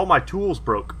samples, but all my tools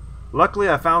broke. Luckily,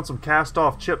 I found some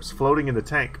cast-off chips floating in the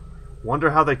tank. Wonder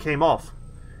how they came off.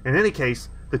 In any case,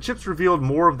 the chips revealed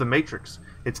more of the Matrix.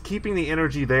 It's keeping the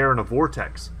energy there in a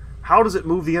vortex. How does it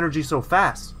move the energy so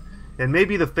fast? And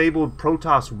maybe the fabled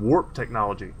Protoss warp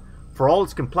technology. For all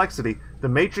its complexity, the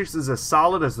Matrix is as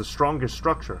solid as the strongest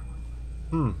structure.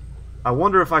 I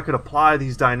wonder if I could apply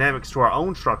these dynamics to our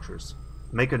own structures.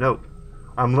 Make a note.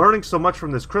 I'm learning so much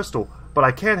from this crystal, but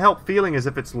I can't help feeling as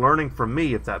if it's learning from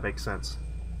me, if that makes sense.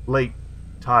 Late,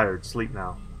 tired, sleep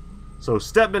now. So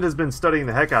Stepman has been studying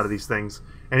the heck out of these things,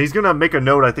 and he's going to make a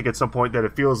note, I think, at some point that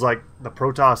it feels like the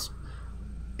Protoss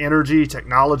energy,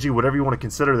 technology, whatever you want to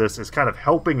consider this, is kind of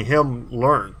helping him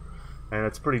learn. And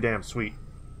it's pretty damn sweet.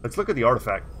 Let's look at the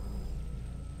artifact.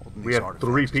 We have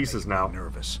 3 pieces now.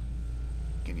 Nervous.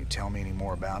 Can you tell me any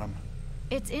more about them?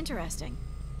 It's interesting.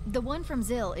 The one from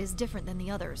Zil is different than the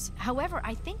others. However,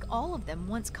 I think all of them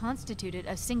once constituted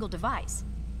a single device.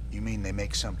 You mean they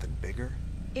make something bigger?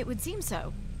 It would seem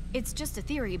so. It's just a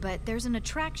theory, but there's an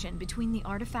attraction between the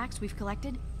artifacts we've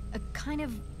collected. A kind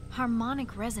of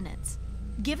harmonic resonance.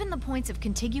 Given the points of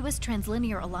contiguous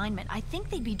translinear alignment, I think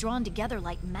they'd be drawn together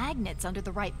like magnets under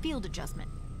the right field adjustment.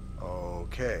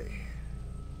 Okay.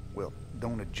 Well,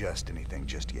 don't adjust anything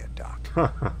just yet, Doc.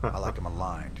 I like them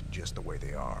aligned just the way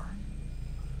they are.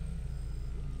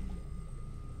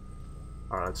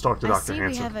 Alright, let's talk to Dr. Hansen.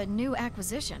 I see we have a new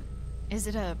acquisition. Is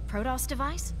it a Protoss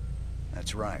device?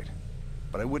 That's right.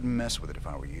 But I wouldn't mess with it if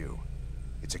I were you.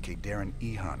 It's a Kadaran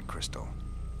Ehan crystal.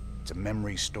 It's a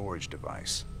memory storage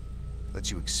device. Lets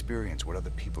you experience what other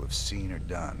people have seen or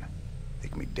done.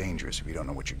 It can be dangerous if you don't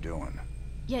know what you're doing.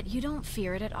 Yet you don't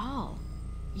fear it at all.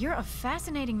 You're a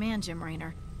fascinating man, Jim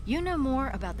Raynor. You know more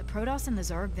about the Protoss and the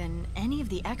Zerg than any of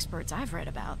the experts I've read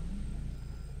about.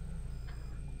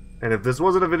 And if this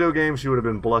wasn't a video game, she would have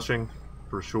been blushing,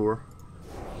 for sure.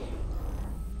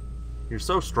 You're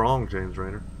so strong, James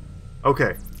Raynor.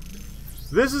 Okay.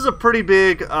 This is a pretty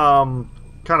big kind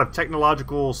of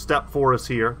technological step for us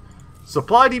here.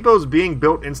 Supply depots being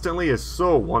built instantly is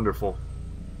so wonderful.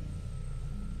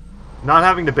 Not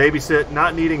having to babysit,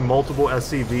 not needing multiple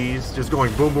SCVs, just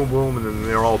going boom, boom, boom, and then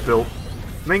they're all built.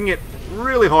 Making it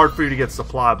really hard for you to get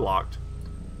supply blocked.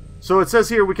 So it says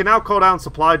here, we can now call down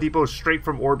supply depots straight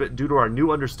from orbit due to our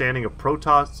new understanding of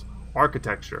Protoss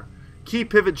architecture. Key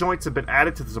pivot joints have been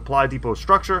added to the supply depot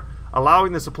structure,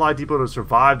 allowing the supply depot to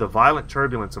survive the violent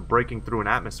turbulence of breaking through an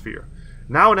atmosphere.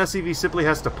 Now an SCV simply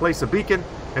has to place a beacon,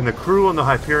 and the crew on the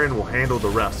Hyperion will handle the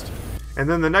rest. And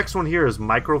then the next one here is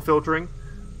microfiltering.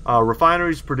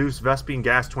 Refineries produce Vespene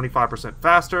gas 25%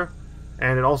 faster,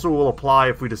 and it also will apply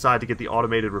if we decide to get the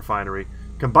automated refinery.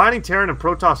 Combining Terran and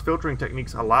Protoss filtering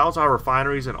techniques allows our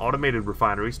refineries and automated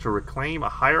refineries to reclaim a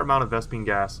higher amount of Vespene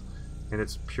gas in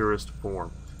its purest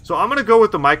form. So I'm going to go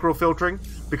with the microfiltering,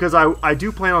 because I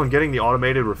do plan on getting the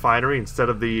automated refinery instead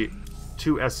of the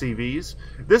 2 SCVs.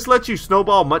 This lets you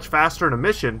snowball much faster in a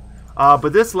mission,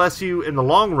 but this lets you, in the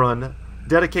long run,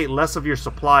 dedicate less of your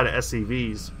supply to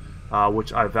SCVs,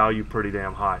 which I value pretty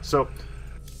damn high. So,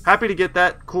 happy to get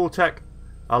that cool tech.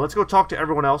 Let's go talk to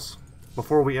everyone else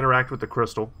before we interact with the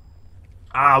crystal.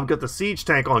 We've got the siege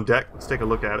tank on deck. Let's take a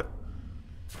look at it.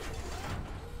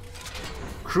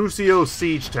 Crucio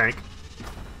siege tank.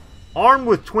 Armed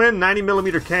with twin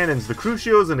 90mm cannons, the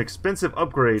Crucio is an expensive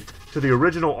upgrade to the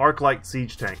original Arc-Light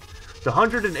siege tank. The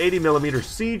 180mm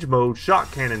siege mode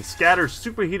shot cannon scatters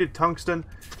superheated tungsten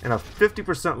in a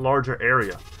 50% larger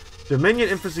area. Dominion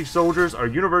infantry soldiers are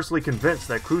universally convinced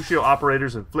that Crucio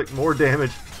operators inflict more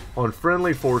damage on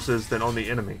friendly forces than on the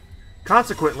enemy.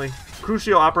 Consequently,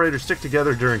 Crucio operators stick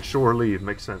together during shore leave.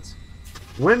 Makes sense.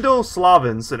 Wendell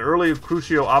Slavins, an early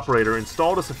Crucio operator,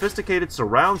 installed a sophisticated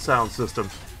surround sound system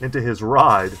into his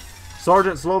ride.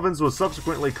 Sergeant Slavins was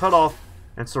subsequently cut off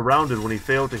and surrounded when he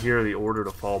failed to hear the order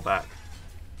to fall back.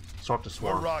 Let's talk to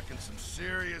Swan. We're rocking some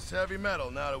serious heavy metal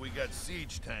now that we got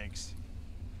siege tanks.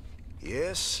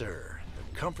 Yes, sir.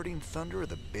 The comforting thunder of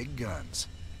the big guns.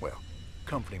 Well,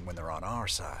 comforting when they're on our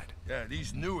side. Yeah,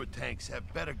 these newer tanks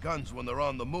have better guns when they're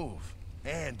on the move.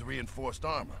 And reinforced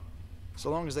armor. So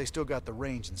long as they still got the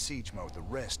range in siege mode, the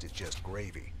rest is just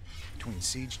gravy. Between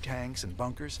siege tanks and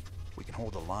bunkers, we can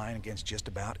hold the line against just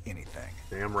about anything.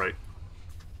 Damn right.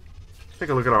 Take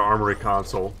a look at our armory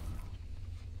console.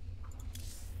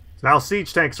 Now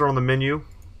siege tanks are on the menu.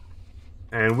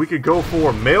 And we could go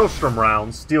for Maelstrom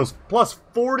rounds. Deals plus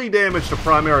 40 damage to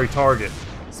primary target.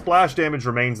 Splash damage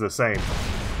remains the same.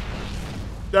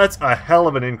 That's a hell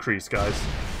of an increase, guys.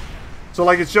 So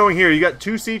like it's showing here, you got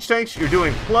 2 siege tanks, you're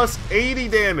doing plus 80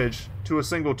 damage to a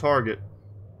single target.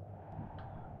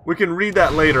 We can read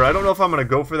that later. I don't know if I'm going to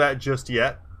go for that just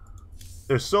yet.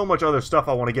 There's so much other stuff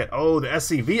I want to get. Oh, the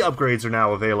SCV upgrades are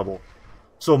now available.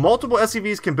 So multiple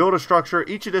SCVs can build a structure.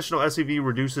 Each additional SCV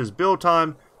reduces build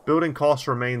time. Building costs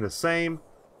remain the same.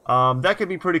 That could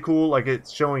be pretty cool, like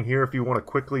it's showing here if you want to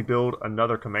quickly build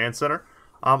another command center.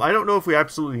 I don't know if we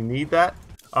absolutely need that.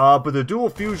 But the dual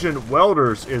fusion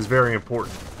welders is very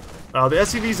important. The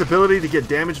SCV's ability to get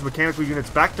damaged mechanical units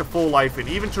back to full life and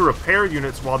even to repair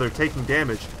units while they're taking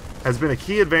damage has been a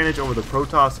key advantage over the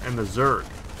Protoss and the Zerg.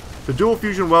 The dual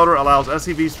fusion welder allows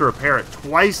SCVs to repair at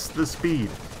twice the speed,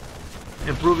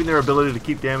 improving their ability to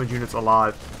keep damaged units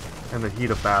alive in the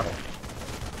heat of battle.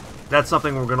 That's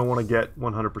something we're going to want to get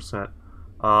 100%. And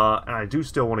I do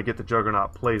still want to get the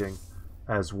Juggernaut plating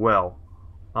as well.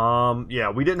 Yeah,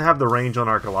 we didn't have the range on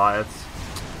our Goliaths.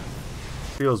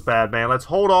 Feels bad, man. Let's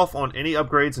hold off on any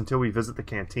upgrades until we visit the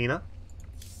Cantina.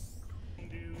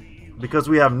 Because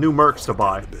we have new mercs to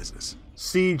buy.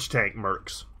 Siege tank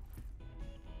mercs.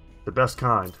 The best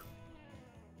kind.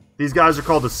 These guys are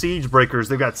called the Siege Breakers.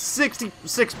 They've got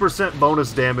 66%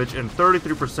 bonus damage and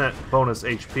 33% bonus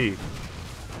HP.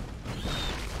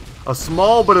 A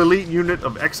small but elite unit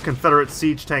of ex-Confederate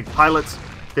siege tank pilots.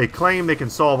 They claim they can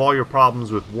solve all your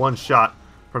problems with one shot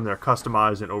from their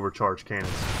customized and overcharged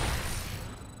cannons.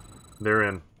 They're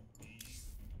in.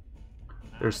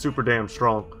 They're super damn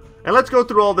strong. And let's go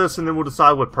through all this and then we'll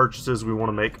decide what purchases we want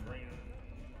to make.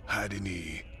 Had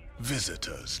any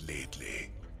visitors lately?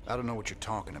 I don't know what you're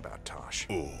talking about, Tosh.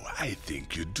 Oh, I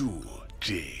think you do,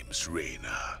 James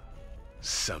Rayner.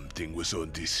 Something was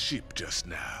on this ship just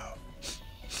now.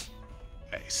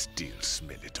 I still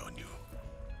smell it on you.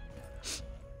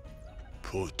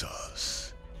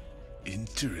 Protoss.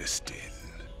 Interesting.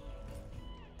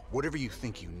 Whatever you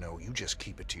think you know, you just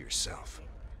keep it to yourself.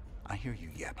 I hear you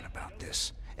yapping about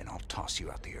this, and I'll toss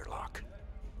you out the airlock.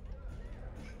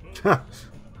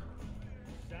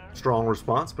 Strong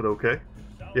response, but okay.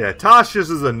 Yeah, Tosh just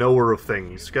is a knower of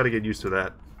things. Gotta get used to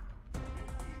that.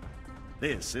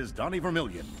 This is Donnie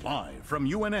Vermillion, live from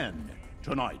UNN.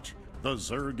 Tonight, The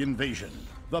Zerg invasion.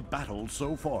 The battle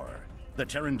so far. The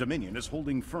Terran Dominion is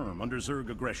holding firm under Zerg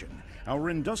aggression.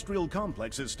 Our industrial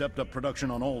complex has stepped up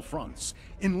production on all fronts.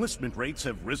 Enlistment rates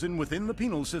have risen within the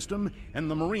penal system,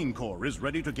 and the Marine Corps is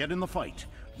ready to get in the fight.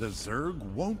 The Zerg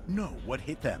won't know what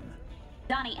hit them.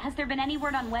 Donnie, has there been any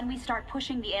word on when we start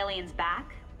pushing the aliens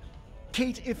back?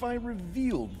 Kate, if I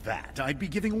revealed that, I'd be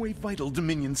giving away vital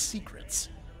Dominion secrets.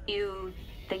 You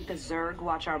think the Zerg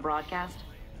watch our broadcast?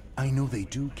 I know they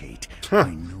do, Kate. I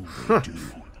know they do.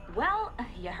 Well,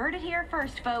 you heard it here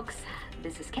first, folks.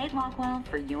 This is Kate Lockwell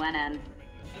for UNN.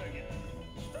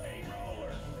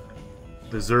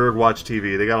 The Zerg watch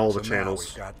TV. They got all the now channels.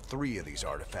 we've got 3 of these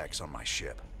artifacts on my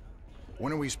ship.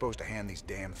 When are we supposed to hand these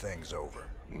damn things over?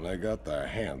 They got their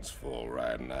hands full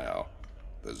right now.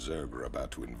 The Zerg are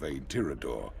about to invade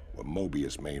Tirador, where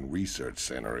Mobius' main research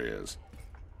center is.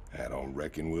 I don't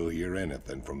reckon we'll hear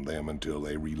anything from them until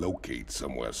they relocate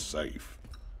somewhere safe.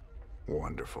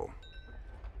 Wonderful.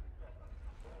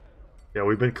 Yeah,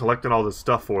 we've been collecting all this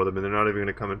stuff for them, and they're not even going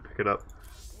to come and pick it up.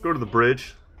 Go to the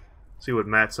bridge, see what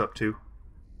Matt's up to.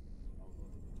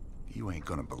 You ain't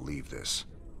gonna believe this,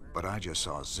 but I just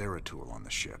saw Zeratul on the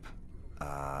ship.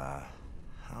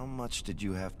 How much did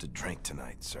you have to drink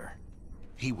tonight, sir?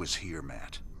 He was here,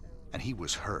 Matt, and he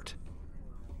was hurt.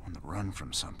 On the run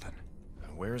from something.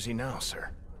 Where is he now, sir?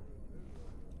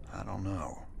 I don't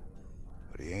know,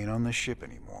 but he ain't on the ship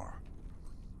anymore.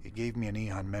 He gave me an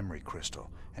Eon memory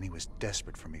crystal, and he was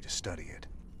desperate for me to study it.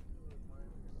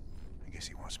 I guess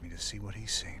he wants me to see what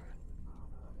he's seen.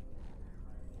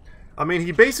 I mean,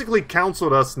 he basically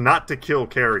counseled us not to kill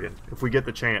Kerrigan, if we get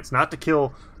the chance. Not to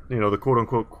kill, you know, the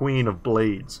quote-unquote Queen of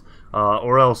Blades.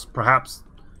 Or else, perhaps,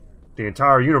 the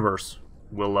entire universe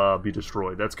will be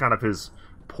destroyed. That's kind of his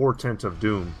portent of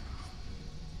doom.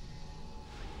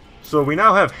 So we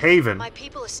now have Haven. My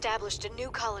people established a new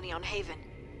colony on Haven.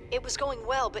 It was going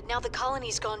well, but now the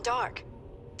colony's gone dark.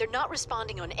 They're not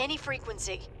responding on any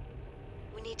frequency.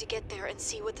 We need to get there and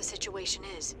see what the situation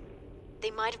is.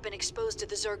 They might have been exposed to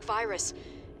the Zerg virus,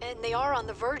 and they are on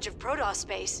the verge of Protoss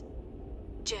space.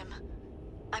 Jim,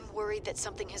 I'm worried that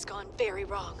something has gone very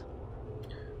wrong.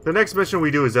 The next mission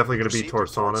we do is definitely going to be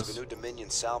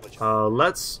Torsanis.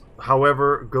 Let's,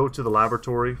 however, go to the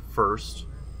laboratory first.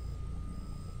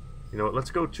 You know what,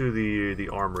 let's go to the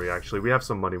armory, actually. We have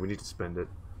some money, we need to spend it.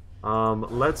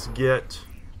 Let's get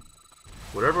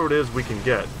whatever it is we can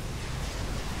get.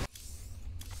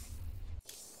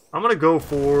 I'm going to go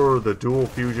for the dual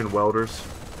fusion welders.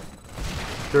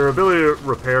 Their ability to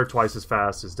repair twice as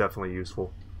fast is definitely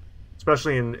useful.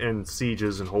 Especially in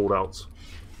sieges and holdouts.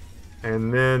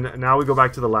 And then, now we go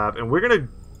back to the lab. And we're going to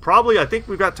probably, I think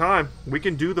we've got time. We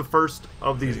can do the first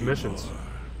of these missions.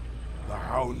 The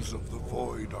hounds of the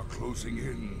void are closing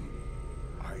in.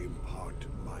 I impart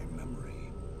my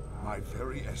memory, my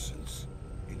very essence,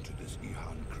 into this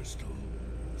Ehan crystal,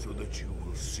 so that you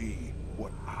will see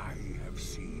what I have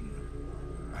seen,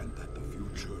 and that the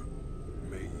future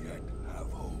may yet have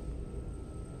hope.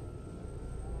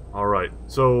 Alright,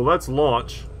 so let's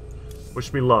launch.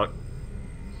 Wish me luck.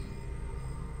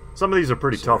 Some of these are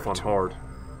pretty tough on hard.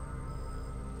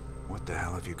 What the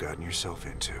hell have you gotten yourself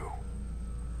into?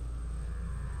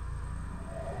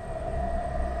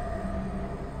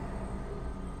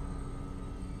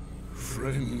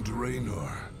 Friend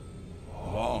Raynor,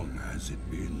 long has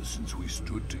it been since we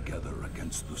stood together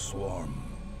against the Swarm.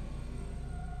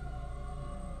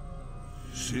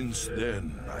 Since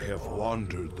then, I have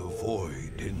wandered the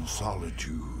void in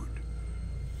solitude,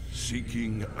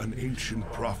 seeking an ancient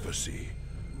prophecy,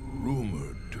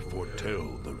 rumored to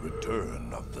foretell the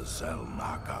return of the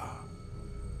Xel'Naga.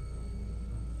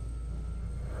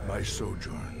 My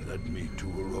sojourn led me to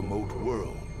a remote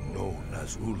world known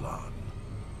as Ulan,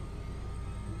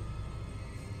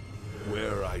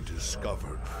 where I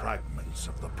discovered fragments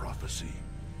of the prophecy,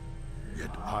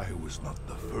 yet I was not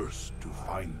the first to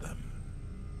find them.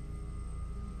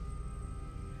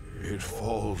 It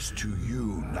falls to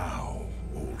you now,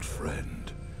 old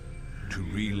friend, to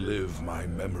relive my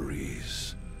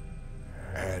memories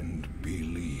and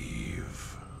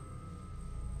believe.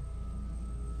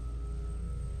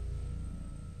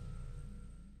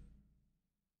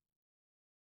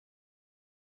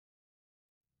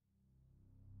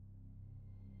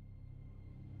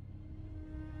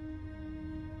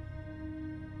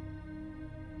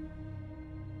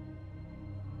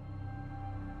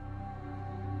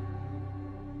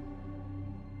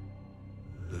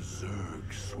 The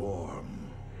Zerg swarm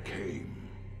came,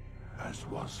 as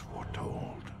was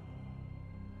foretold.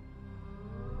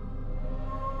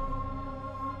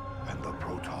 And the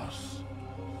Protoss,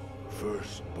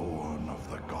 firstborn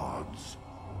of the gods,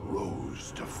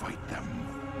 rose to fight them.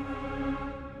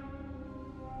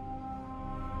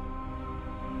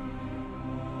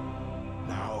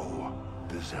 Now,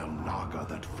 the Xel'Naga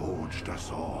that forged us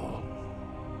all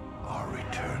are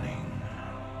returning.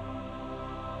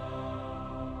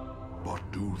 But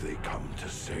do they come to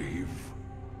save?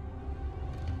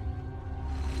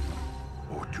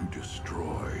 Or to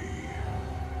destroy?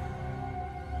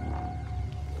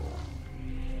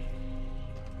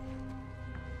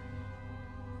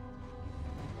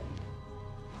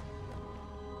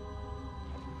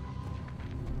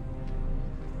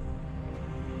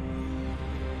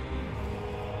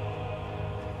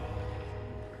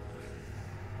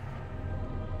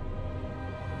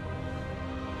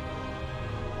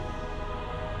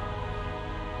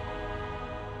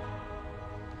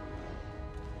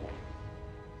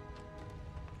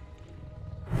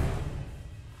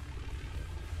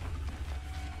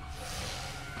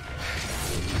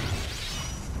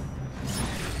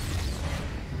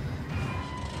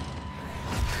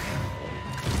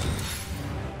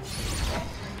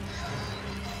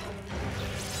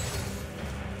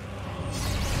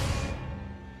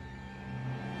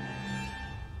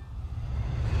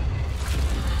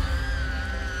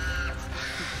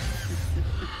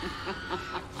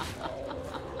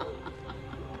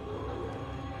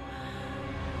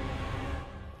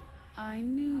 I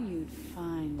knew you'd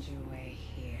find your way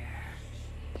here.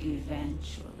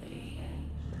 Eventually.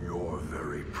 Your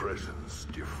very presence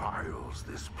defiles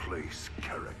this place,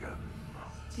 Kerrigan.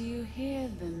 Do you hear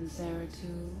them,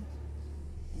 Zeratul?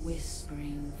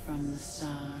 Whispering from the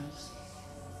stars.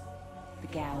 The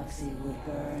galaxy will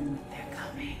burn with their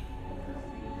coming.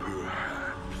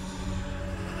 Perhaps.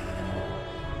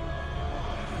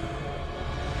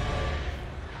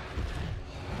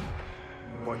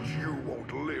 But you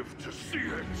won't live to see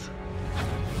it.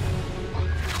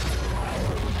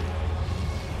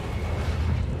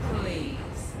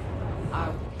 Please.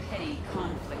 Our petty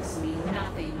conflicts mean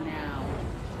nothing now.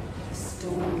 The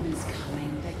storm is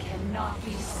coming that cannot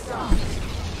be stopped.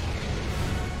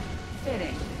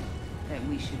 Fitting that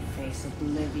we should face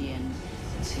oblivion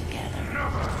together.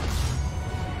 Never!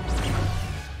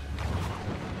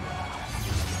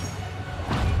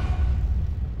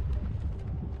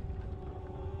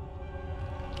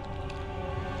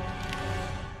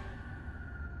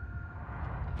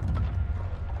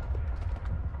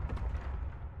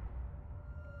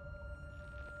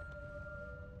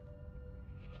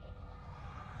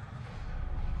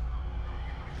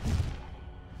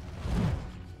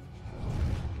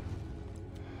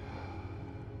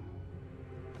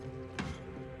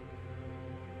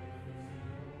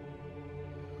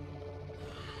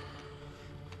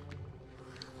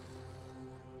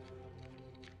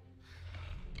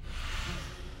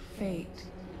 Fate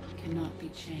cannot be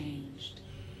changed.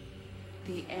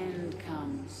 The end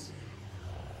comes.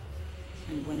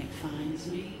 And when it finds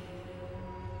me,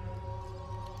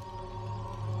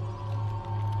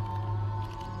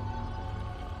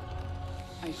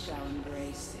 I shall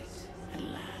embrace it at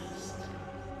last.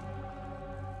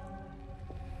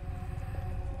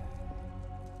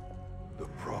 The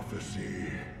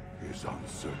prophecy is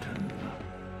uncertain.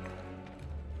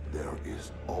 There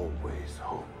is always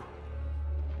hope.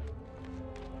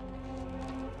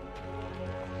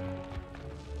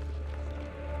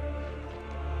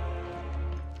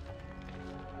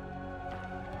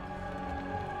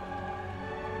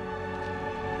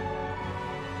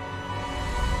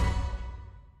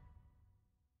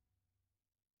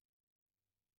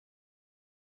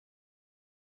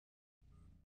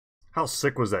 How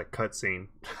sick was that cutscene?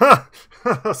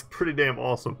 That's pretty damn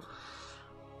awesome.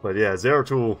 But yeah,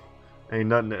 Zeratul ain't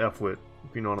nothing to F with,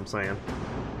 if you know what I'm saying.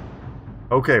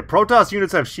 Okay, Protoss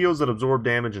units have shields that absorb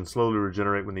damage and slowly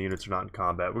regenerate when the units are not in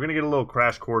combat. We're going to get a little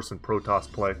crash course in Protoss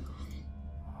play.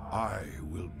 I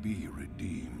will be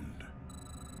redeemed.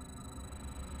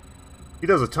 He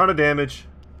does a ton of damage.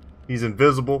 He's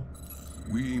invisible.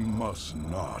 We must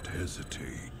not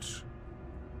hesitate.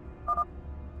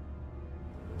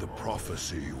 The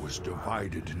prophecy was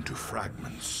divided into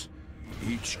fragments,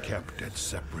 each kept at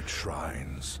separate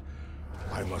shrines.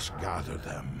 I must gather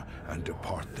them and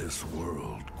depart this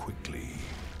world quickly.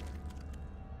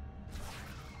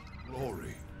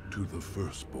 Glory to the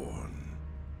Firstborn.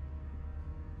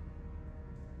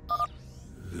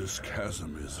 This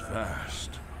chasm is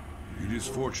vast. It is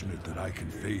fortunate that I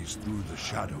can phase through the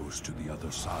shadows to the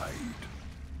other side.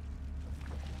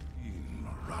 In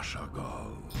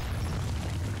Rashagal.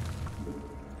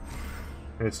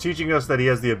 And it's teaching us that he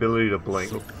has the ability to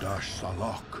blink. Sukdash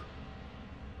Salak.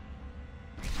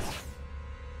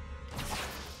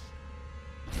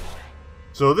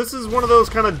 So this is one of those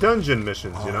kind of dungeon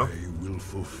missions, you know? I will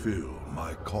fulfill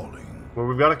my calling. Well,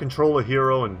 we've got to control a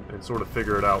hero and sort of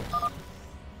figure it out.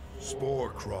 Spore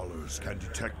crawlers can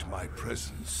detect my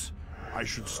presence. I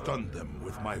should stun them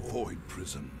with my void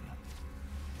prism.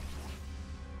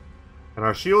 And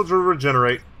our shields will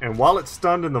regenerate, and while it's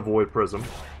stunned in the void prism,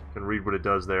 you can read what it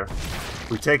does there,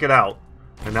 we take it out,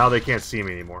 and now they can't see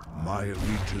me anymore. My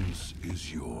allegiance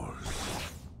is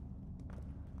yours.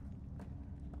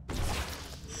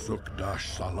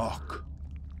 Sukdash Salak.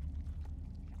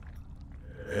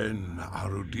 En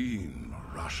Arudin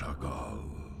Rashagal.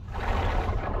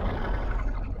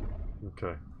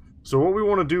 Okay. So what we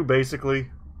want to do basically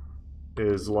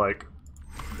is like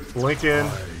blink in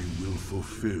I will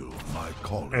fulfill my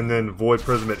calling. And then void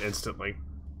prism it instantly.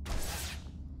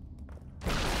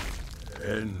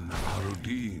 En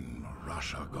Arudin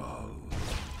Rashagal.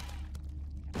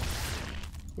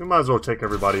 We might as well take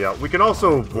everybody out. We can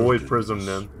also void prism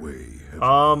them.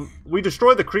 We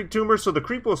destroy the creep tumor, so the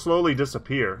creep will slowly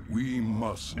disappear. We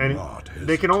must and not hesitate.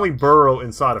 They can only burrow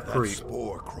inside of creep. That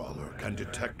spore crawler can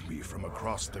detect me from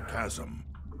across the chasm.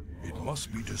 It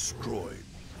must be destroyed.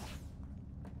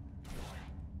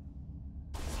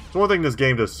 It's one thing this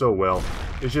game does so well.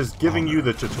 It's just giving you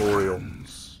the tutorial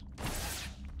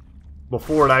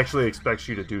before it actually expects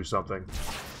you to do something.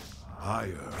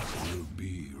 Ire will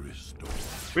be restored.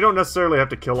 We don't necessarily have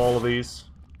to kill all of these.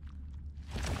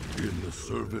 In the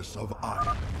service of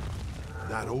Ire,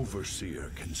 that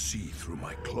overseer can see through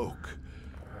my cloak.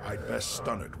 I'd best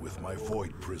stun it with my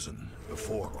void prison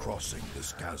before crossing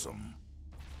this chasm.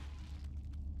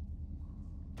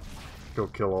 Go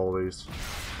kill all of these.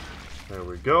 There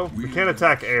we go. We can't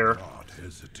attack air. Not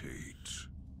hesitate.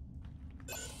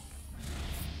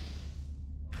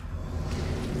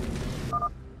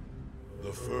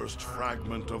 The first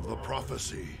fragment of the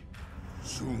prophecy.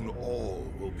 Soon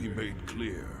all will be made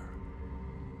clear.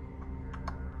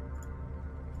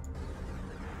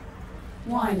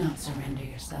 Why not surrender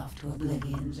yourself to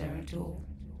oblivion, Zeratul?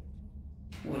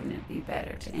 Wouldn't it be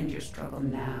better to end your struggle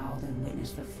now than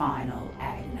witness the final,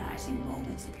 agonizing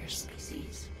moments of your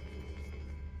species?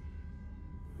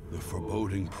 The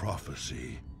foreboding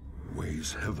prophecy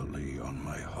weighs heavily on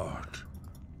my heart.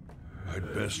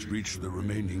 I'd best reach the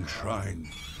remaining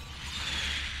shrine.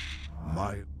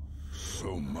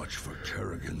 So much for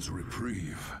Kerrigan's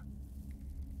reprieve.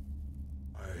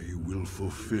 I will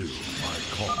fulfill my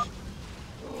call.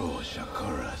 For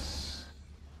Shakuras.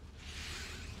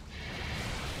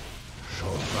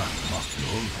 Shorbat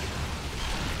Maknul.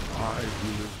 I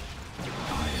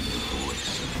am the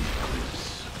voice of Eclipse.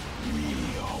 We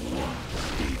are one.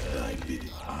 State thy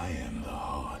bidding. I am the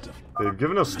heart of... They've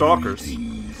given us stalkers.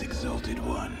 Greetings, Exalted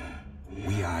One.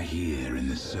 We are here in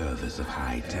the service of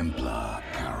High Templar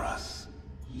Karas.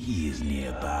 He is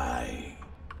nearby.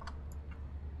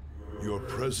 Your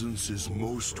presence is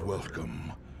most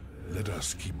welcome. Let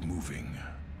us keep moving.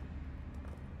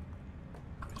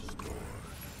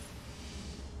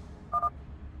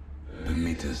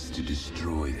 Permit us to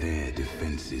destroy their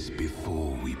defenses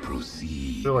before we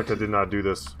proceed. I feel like I did not do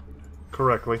this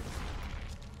correctly.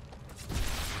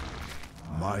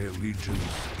 My allegiance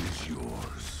is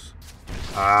yours.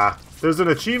 There's an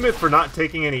achievement for not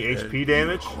taking any HP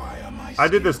damage. I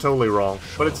did this totally wrong,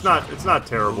 but it's not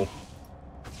terrible.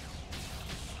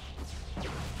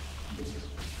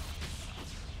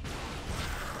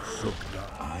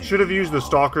 Should have used the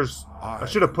stalkers. I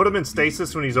should have put him in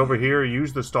stasis when he's over here.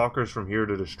 Use the stalkers from here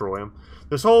to destroy him.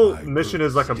 This whole mission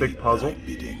is like a big puzzle.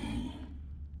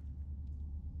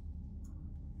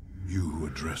 You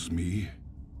address me?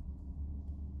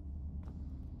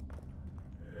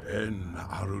 En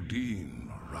Arudin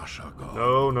Rashagal.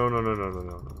 No.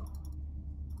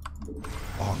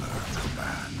 Honor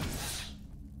commands.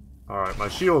 Alright, my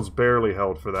shield's barely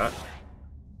held for that.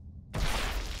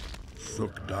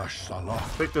 Sukdash Salah.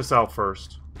 Take this out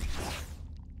first.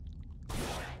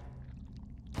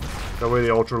 That way the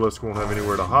Ultralisk won't have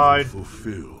anywhere to hide.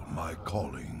 Fulfill my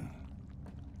calling.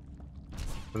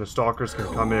 And the Stalkers can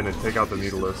come in and take out the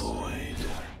Mutalisk.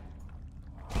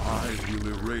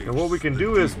 And what we can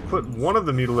do is put one of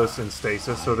the Mutalisks in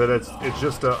stasis so that it's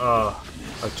just a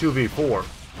 2v4.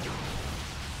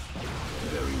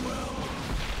 Very well.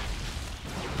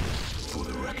 For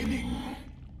the reckoning.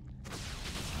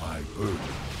 My burden.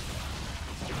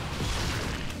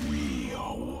 We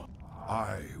are.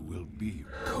 I will be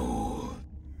cold.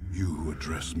 You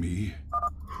address me?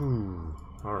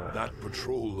 Alright. That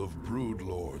patrol of brood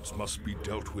lords must be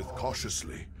dealt with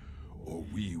cautiously, or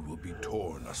we will be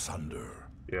torn asunder.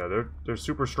 Yeah, they're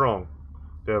super strong.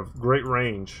 They have great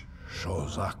range.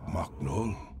 Shozak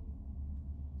Maknul.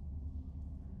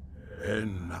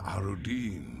 En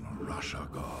Arudin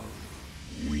Rashagal.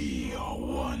 We are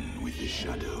one with the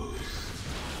shadows.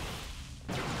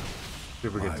 See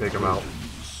if we can take him out.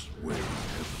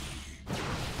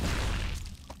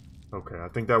 Okay, I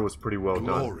think that was pretty well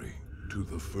done. To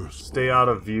the first. Stay out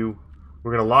of view.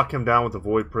 We're gonna lock him down with the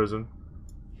void prison.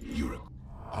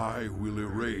 I will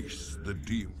erase the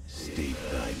demon. State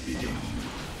thy bidding.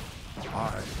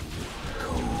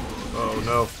 Oh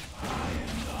no. I am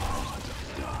the heart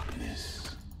of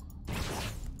darkness.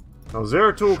 Now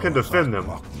Zeratul can defend them.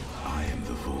 I am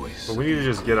the voice. But we need to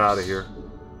just get out of here.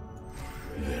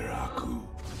 Veraku.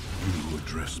 You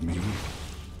address me.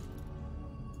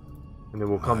 And then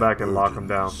we'll come back and lock him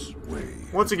down.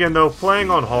 Once again though, playing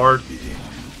on hard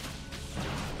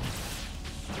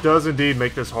does indeed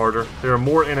make this harder. There are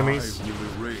more enemies,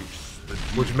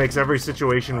 which makes every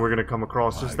situation we're going to come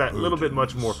across just that little bit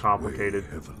much more complicated.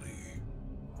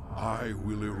 I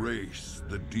will erase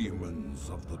the demons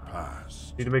of the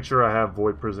past. Need to make sure I have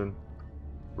Void Prison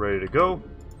ready to go. In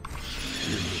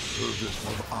the service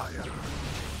of Aya.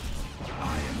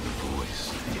 I am the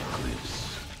voice of the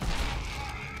eclipse.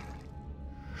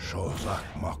 Shozak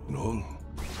Maknul.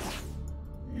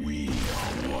 We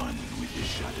are one with the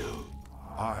shadow.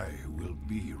 I will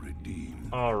be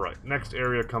redeemed. Alright, next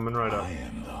area coming right up.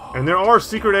 And there are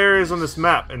secret areas on this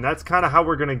map, and that's kind of how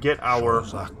we're going to get our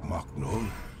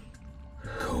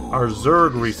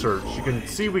Zerg research. You can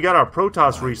see we got our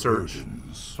Protoss research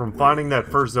from finding that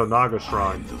first Zelnaga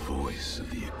shrine.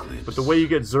 But the way you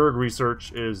get Zerg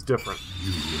research is different.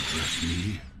 You address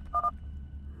me.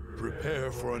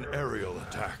 Prepare for an aerial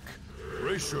attack.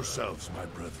 Brace yourselves, my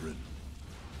brethren.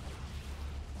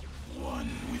 One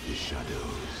with the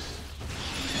shadows.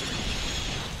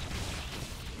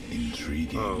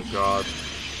 Intriguing. Oh god.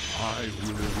 I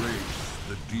will erase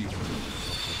the demons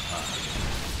of the past.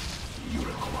 You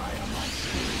require my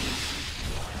skills.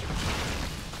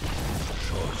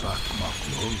 Shozak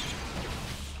Maknul.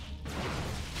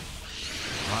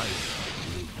 I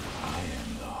am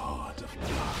the heart of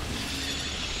darkness.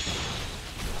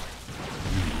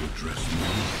 You address me.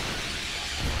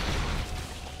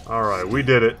 Alright, we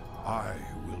did it. I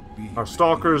will be. Our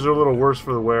stalkers are a little worse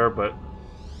for the wear, but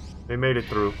they made it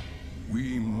through.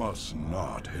 We must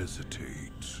not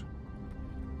hesitate.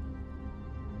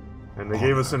 And they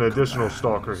gave us an additional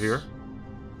stalker here.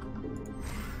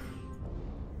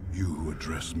 You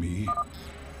address me?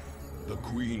 The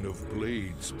Queen of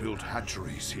Blades built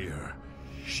hatcheries here.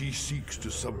 She seeks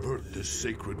to subvert this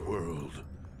sacred world.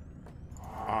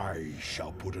 I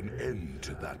shall put an end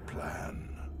to that plan.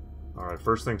 Alright,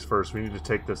 first things first, we need to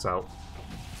take this out.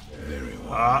 Very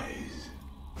wise.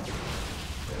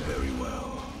 Very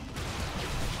well.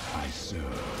 I serve.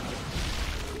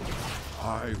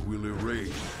 I will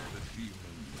erase the demons.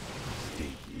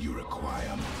 State you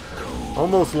require my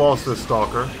almost lost this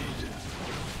stalker.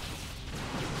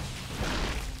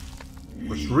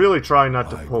 Was really trying not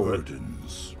to pull it.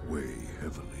 Weigh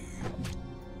heavily.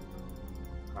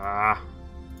 Ah.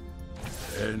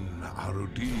 En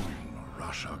Arudin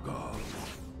Rashagal.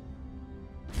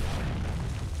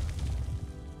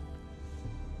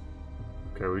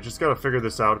 Okay, we just gotta figure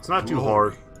this out. It's not too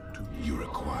hard. You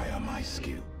require my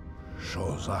skill.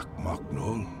 Shozak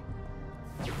Maknul.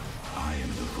 I am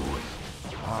the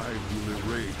voice. I will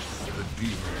erase the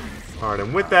demons. Alright,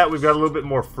 and with that, we've got a little bit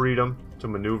more freedom to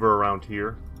maneuver around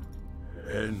here.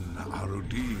 En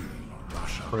Arudin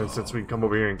Rashagal. For instance, we can come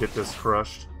over here and get this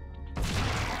crushed.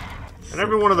 And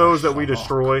every one of those that we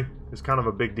destroy is kind of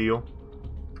a big deal,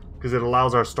 because it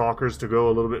allows our stalkers to go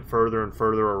a little bit further and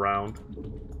further around.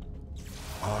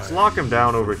 Let's lock him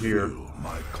down over here.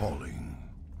 My calling.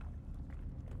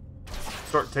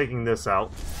 Start taking this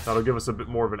out. That'll give us a bit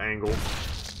more of an angle.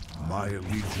 My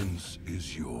allegiance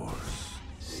is yours.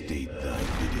 State thy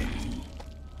bidding.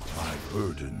 My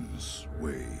burdens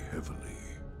weigh heavily.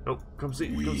 Nope, come see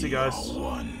guys.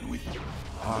 One with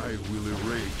I will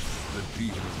erase the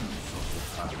demons of the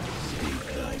past. State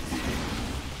thy bidding.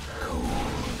 Cold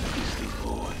is the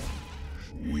void.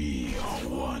 We are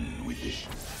one with the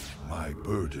my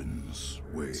burdens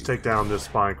weigh. Let's take down this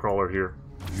spine crawler here.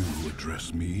 You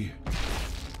address me.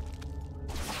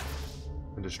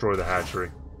 And destroy the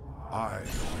hatchery. I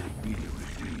will be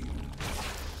redeemed.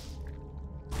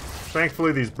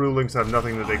 Thankfully, these broodlings have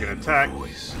nothing that they can attack. The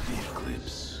voice of the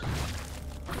eclipse.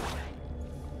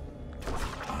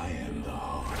 I am the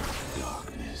heart of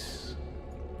darkness.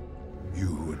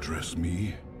 You address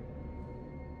me.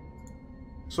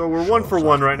 So we're 1 for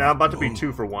 1 right now, about to be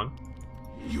 2 for 1.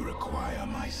 You require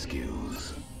my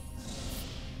skills.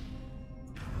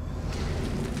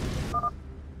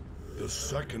 The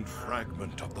second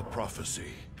fragment of the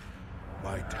prophecy.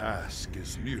 My task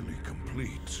is nearly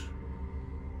complete.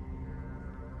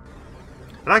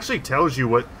 It actually tells you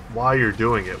why you're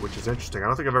doing it, which is interesting. I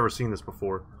don't think I've ever seen this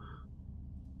before.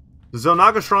 The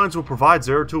Xel'Naga shrines will provide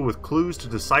Zeratul with clues to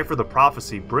decipher the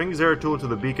prophecy. Bring Zeratul to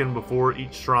the beacon before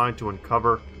each shrine to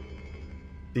uncover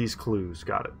these clues.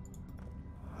 Got it.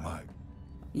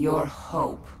 Your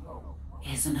hope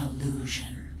is an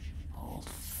illusion, old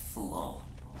fool.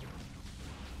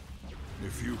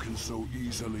 If you can so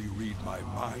easily read my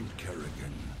mind,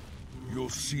 Kerrigan, you'll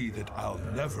see that I'll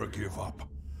never give up,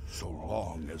 so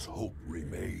long as hope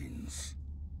remains.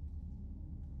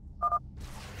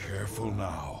 Careful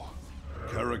now.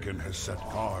 Kerrigan has set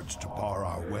guards to bar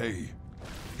our way.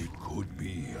 It could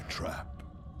be a trap.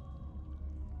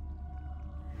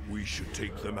 We should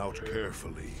take them out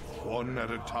carefully, one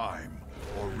at a time,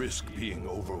 or risk being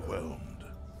overwhelmed.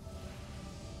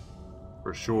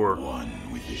 For sure. One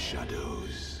with the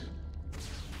shadows.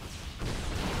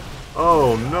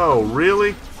 Oh no,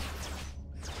 really?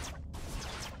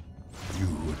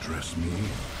 You address me?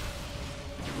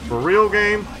 For real,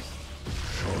 game?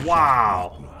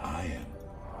 Wow.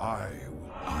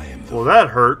 I am well, that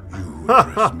hurt. You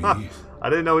address me? I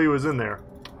didn't know he was in there.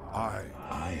 I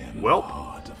am Welp.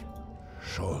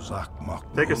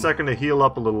 Take a second to heal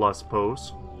up a little, I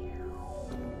suppose.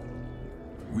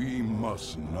 We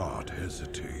must not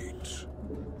hesitate.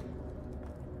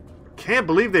 Can't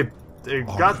believe they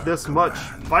got this much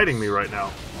fighting me right now.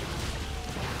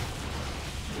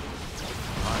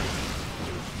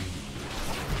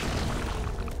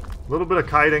 A little bit of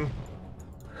kiting.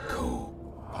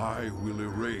 I will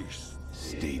erase.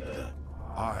 State that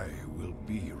I will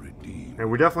be redeemed. And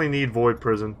we definitely need Void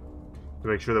Prison to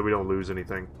make sure that we don't lose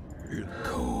anything.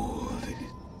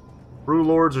 Brew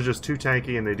Lords are just too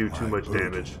tanky and they do too much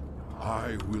damage.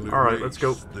 Alright, let's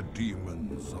go. The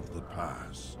demons of the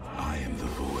past. I am the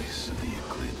voice of the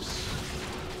eclipse.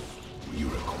 You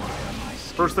require my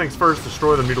skill. First things first,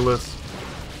 destroy the Mutalisk.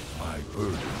 My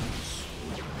burdens.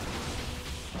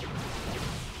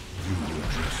 You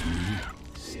address me.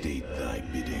 State thy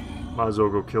bidding. Might as well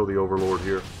go kill the Overlord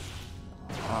here.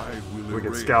 We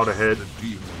can scout ahead.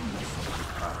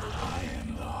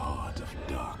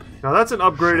 Now that's an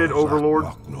upgraded Overlord.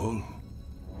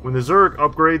 When the Zerg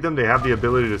upgrade them, they have the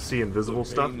ability to see invisible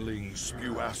stuff.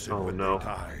 Oh no.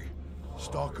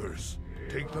 Stalkers,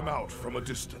 take them out from a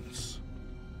distance.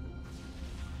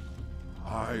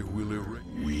 I will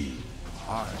erase.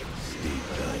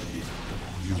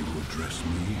 You address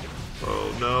me.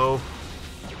 Oh no.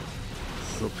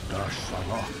 Sukdash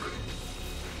Salak.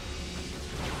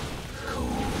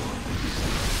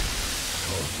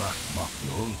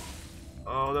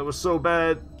 Oh, that was so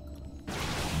bad.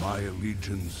 My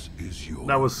allegiance is yours.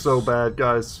 That was so bad,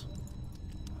 guys.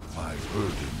 My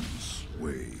burdens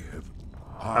weigh heavy.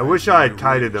 I wish I had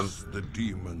kited them.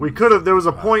 We could have. There was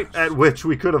a point at which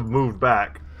we could have moved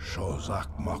back.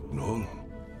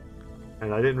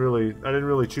 And I didn't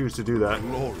really choose to do that.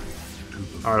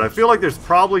 Alright, I feel like there's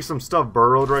probably some stuff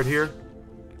burrowed right here.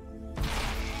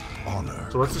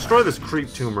 So let's destroy this creep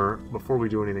tumor before we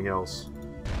do anything else.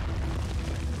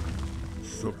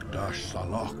 Sukdash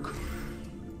Salak.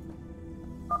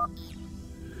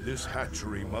 This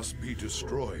hatchery must be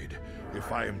destroyed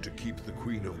if I am to keep the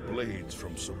Queen of Blades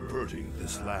from subverting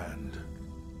this land.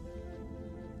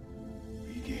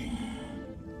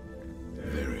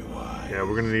 Very wise. Yeah,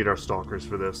 we're gonna need our stalkers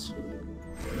for this.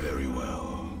 Very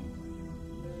well.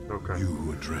 Okay.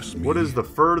 You address me. What is the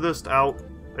furthest out?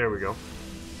 There we go.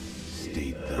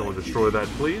 Go and destroy that,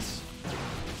 please.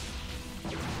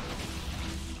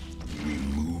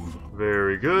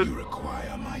 Very good. You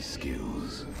require my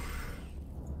skills.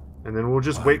 And then we'll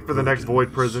just wait for the next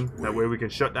Void Prison. That way we can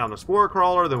shut down the Spore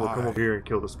Crawler, then we'll come over here and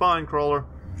kill the Spine Crawler.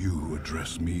 You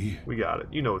address me. We got it.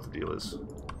 You know what the deal is.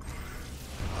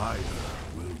 I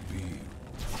will be.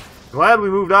 Glad we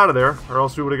moved out of there, or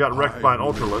else we would have got wrecked by an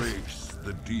Ultralisk.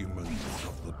 The demons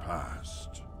of the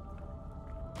past.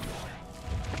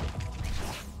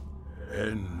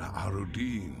 En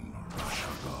Arudin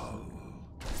Rashagal.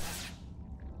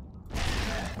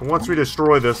 And once we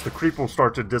destroy this, the creep will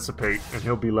start to dissipate, and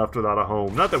he'll be left without a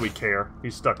home. Not that we care.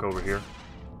 He's stuck over here.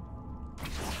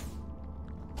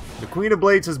 The Queen of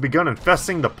Blades has begun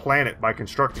infesting the planet by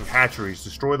constructing hatcheries.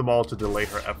 Destroy them all to delay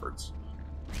her efforts.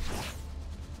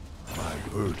 My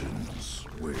burdens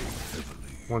weigh heavily.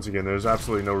 Once again, there's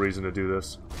absolutely no reason to do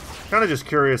this. Kind of just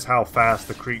curious how fast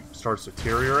the creep starts to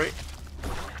deteriorate.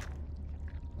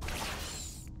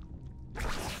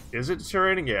 Is it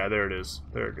deteriorating? Yeah, there it is.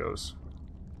 There it goes.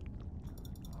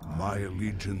 My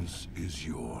allegiance is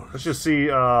yours. Let's just see, you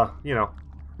know,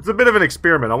 it's a bit of an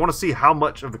experiment. I want to see how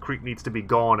much of the creep needs to be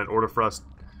gone in order for us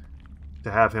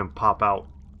to have him pop out.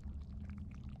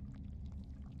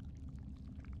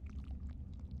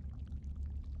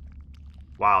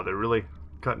 Wow, they're really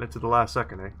cutting it to the last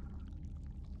second, eh?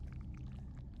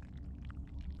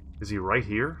 Is he right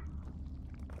here?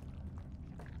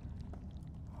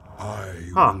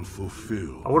 I Huh. will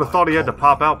fulfill. I would have thought he had to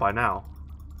pop out by now.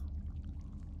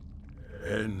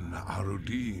 En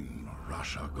Arudin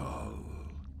Rashagal.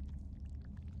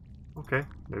 Okay,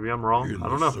 maybe I'm wrong. In I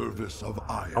don't the know. service of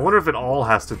I wonder if it all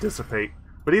has to dissipate.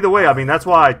 But either way, I mean, that's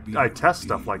why I test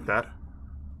stuff like that.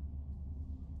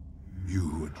 You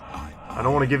would. I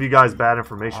don't want to give you guys bad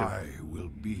information. I will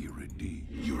be redeemed.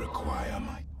 You require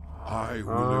my... I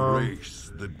will erase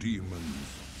the demons.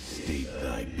 State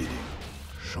thy bidding.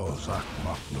 Shozak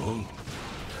Maknol.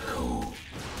 Go.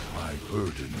 My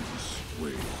burdens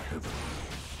weigh heavily.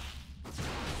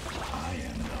 I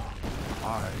am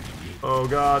the... Oh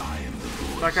god. I am the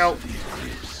voice Back out. of the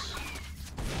eclipse.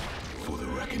 For the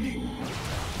reckoning.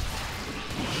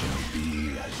 It shall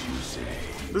be as you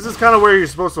say. This is kind of where you're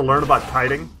supposed to learn about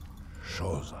kiting.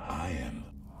 Shozak.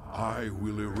 I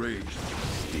will erase.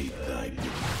 State thy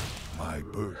bidding. My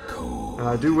burden. And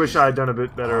I do wish I had done a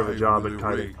bit better of a job at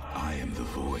kiting. I am the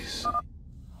voice.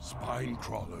 Spine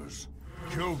crawlers.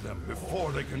 Kill them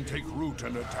before they can take root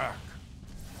and attack.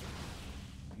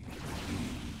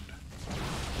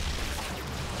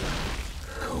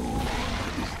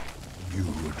 You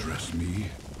address me?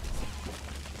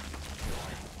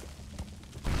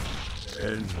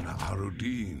 En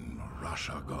Arudin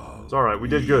Rashagal. It's alright, we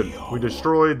did good. We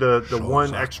destroyed the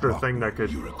one extra thing that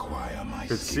could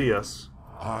see us.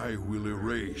 I will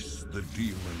erase the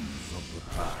demons of the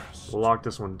past. We'll lock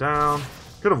this one down.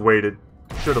 Could have waited.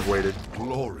 Should have waited.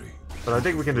 Glory. But I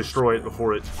think we can destroy it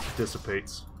before it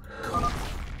dissipates.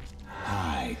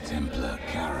 High Templar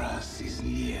Karas is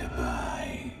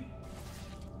nearby.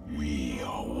 We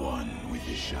are one with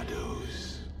the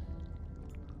shadows.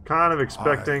 Kind of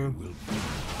expecting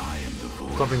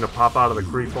something to pop out of the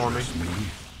creep on me.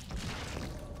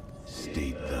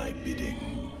 State thy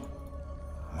bidding.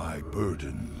 My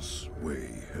burdens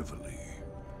weigh heavily.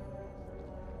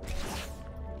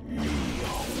 We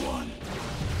are one.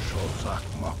 Shozak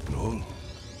Maknol.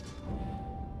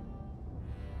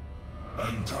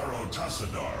 Antaro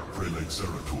Tassadar, Prelate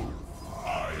Zeratul.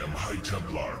 I am High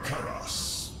Templar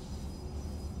Karas.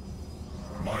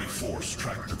 My force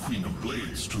tracked the Queen of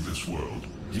Blades to this world,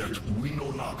 yet we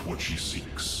know not what she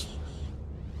seeks.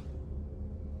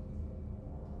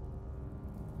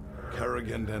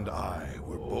 Kerrigan and I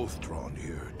were both drawn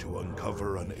here to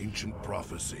uncover an ancient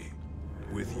prophecy.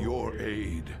 With your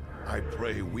aid, I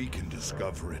pray we can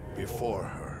discover it before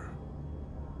her.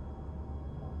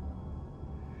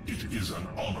 It is an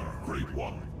honor, Great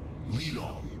One. Lead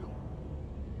on.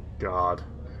 God.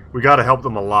 We gotta help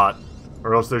them a lot,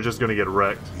 or else they're just gonna get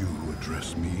wrecked. You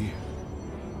address me.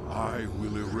 I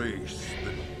will erase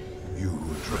the... You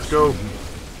address Let's go. me.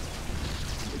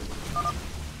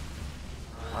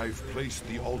 I've placed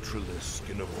the Ultralisk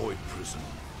in a void prison.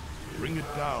 Bring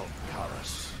it down,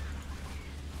 Karas.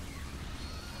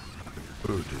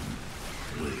 Burden.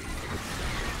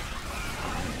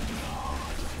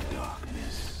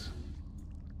 Darkness.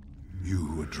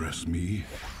 You address me?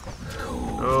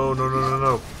 Oh, no, no, no,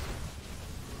 no.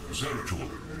 Zeratul,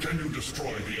 can you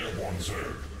destroy the airborne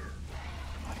Zerg?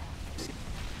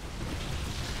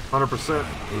 100%.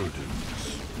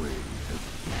 Burdens weigh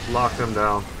heavy. Lock them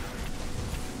down.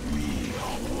 We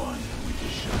are one with the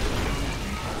shadows.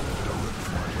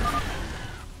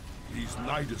 These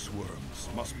Nidus worms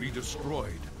must be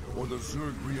destroyed, or the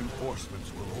Zerg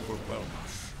reinforcements will overwhelm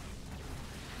us.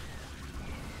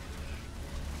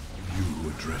 You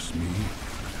address me?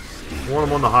 Want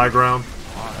them on the high ground.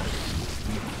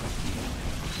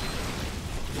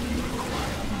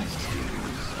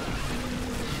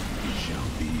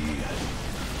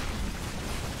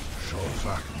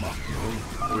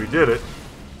 We did it.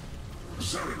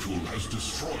 Zeratul has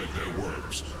destroyed their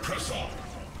worms. Press on.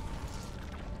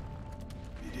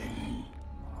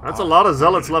 That's a lot of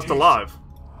zealots left alive.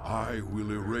 I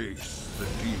will erase the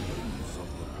demons of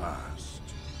the past.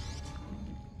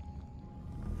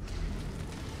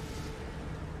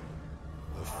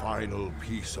 The final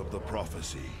piece of the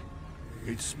prophecy.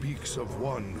 It speaks of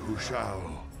one who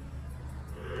shall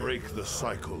break the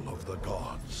cycle of the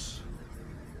gods.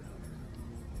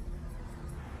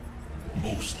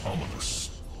 Most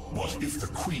ominous. But if the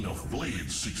Queen of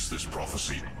Blades seeks this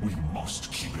prophecy, we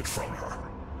must keep it from her.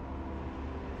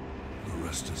 The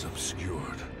rest is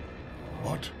obscured.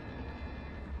 What?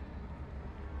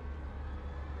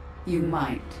 You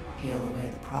might peel away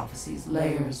the prophecy's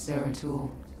layers,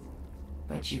 Zeratul,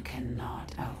 but you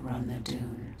cannot outrun the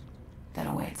doom that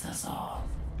awaits us all.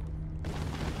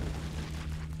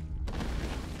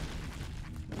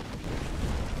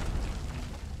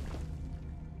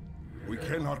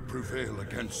 cannot prevail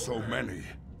against so many.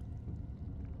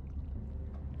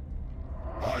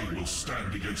 I will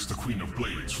stand against the Queen of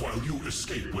Blades while you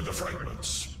escape with the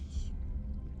fragments.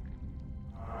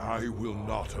 I will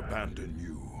not abandon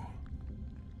you.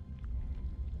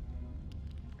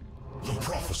 The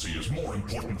prophecy is more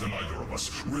important than either of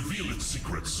us. Reveal its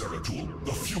secrets, Zeratul.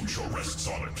 The future rests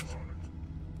on it.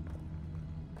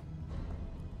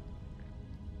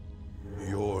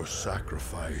 Your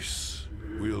sacrifice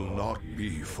will not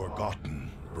be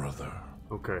forgotten, brother.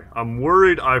 Okay, I'm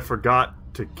worried I forgot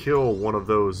to kill one of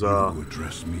those, You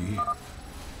address me?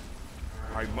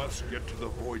 I must get to the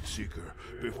Void Seeker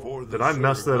before the Did I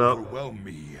mess that up? overwhelm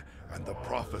me and the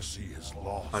prophecy is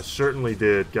lost. I certainly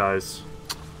did, guys.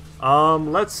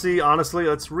 Let's see, honestly,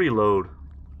 let's reload.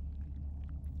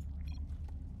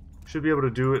 Should be able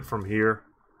to do it from here.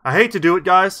 I hate to do it,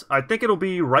 guys. I think it'll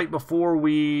be right before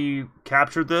we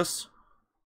captured this.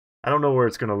 I don't know where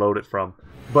it's going to load it from.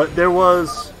 But there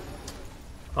was...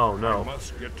 Oh, no. I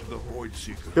must get to the Void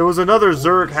Seeker. There was another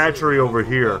Zerg hatchery over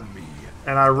here.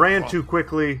 And I ran too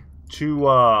quickly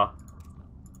to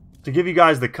give you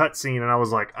guys the cutscene, and I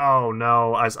was like, oh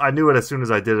no. I knew it as soon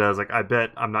as I did it. I was like, I bet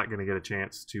I'm not going to get a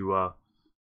chance to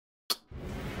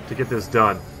get this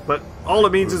done. But all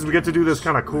it means is we get to do this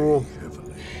kind of cool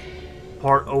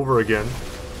part over again.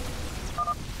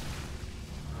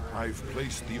 I've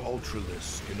placed the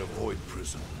Ultralisk in a Void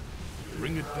Prison.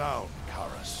 Bring it down,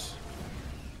 Karas.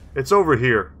 It's over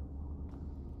here.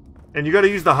 And you got to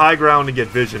use the high ground to get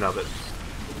vision of it.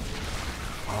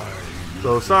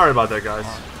 So sorry about that, guys.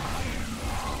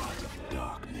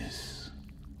 Darkness.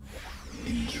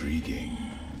 Intriguing.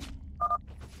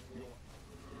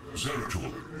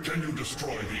 Zeratul, can you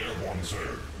destroy the airborne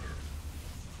Zerg?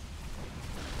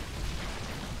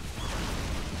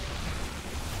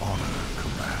 Honor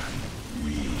command.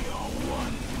 We are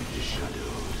one with the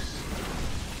shadows.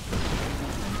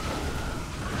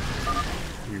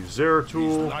 Use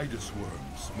Zeratul. These Nidus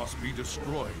worms must be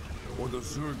destroyed, or the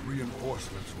Zerg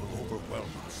reinforcements will overwhelm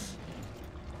us.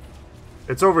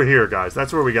 It's over here, guys.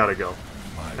 That's where we gotta go.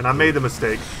 And I made the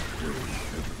mistake.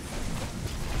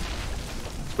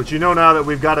 But you know now that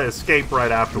we've got to escape right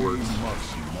afterwards. We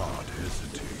must not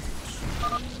hesitate.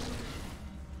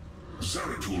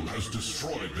 Zeratul has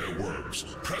destroyed their worms.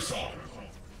 Press on.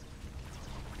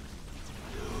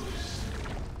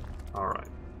 Alright.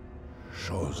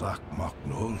 Shozak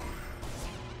Maknul.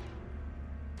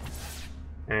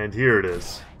 And here it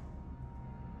is.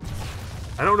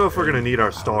 I don't know if we're going to need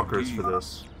our stalkers for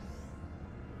this.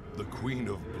 The Queen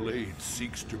of Blades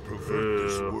seeks to pervert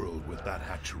this world with that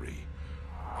hatchery.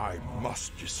 I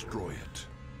must destroy it.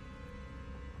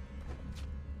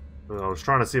 I was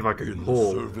trying to see if I could In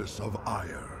pull. the service of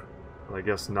ire. But I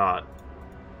guess not.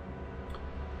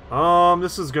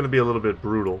 This is going to be a little bit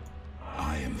brutal.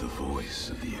 I am the voice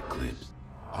of the eclipse.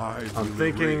 I'm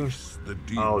thinking...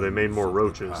 Oh, they made more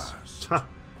roaches.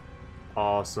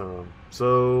 Awesome.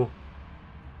 So...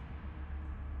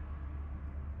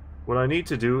 what I need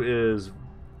to do is...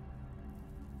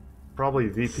 probably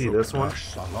VP this one.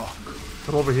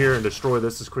 Come over here and destroy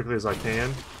this as quickly as I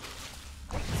can.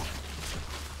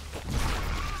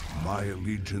 My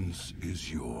allegiance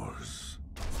is yours.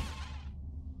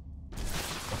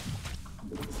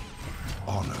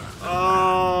 Honor.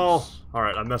 Oh!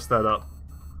 Alright, I messed that up.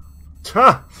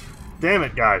 Ha! Damn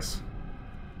it, guys.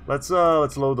 Let's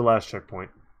load the last checkpoint.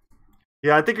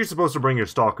 Yeah, I think you're supposed to bring your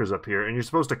stalkers up here, and you're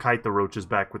supposed to kite the roaches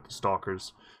back with the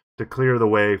stalkers to clear the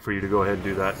way for you to go ahead and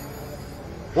do that.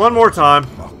 One more time.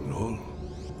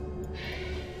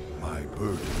 My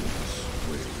burdens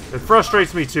weigh. It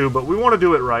frustrates me too, but we want to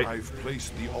do it right. I've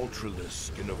placed the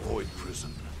Ultralisk in a Void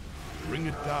Prison. Bring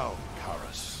it down,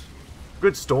 Karas.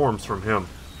 Good storms from him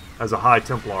as a High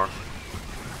Templar.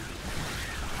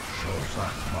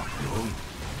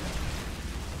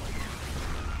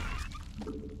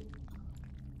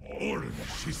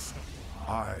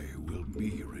 I will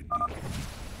be redeemed.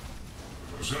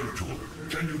 Zeratul,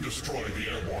 can you destroy the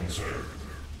airborne Zerg?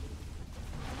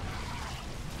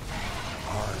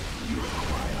 You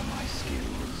acquire my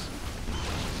skills.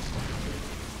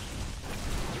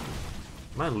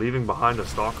 Am I leaving behind a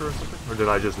stalker or something? Or did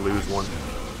I just lose one?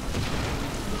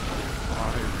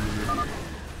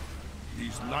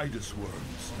 These Nidus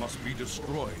worms must be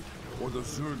destroyed, or the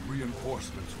Zerg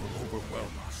reinforcements will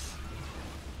overwhelm us.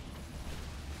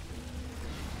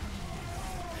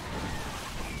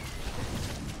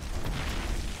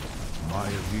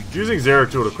 Using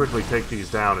Zeratul to quickly take these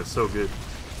down is so good.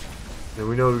 And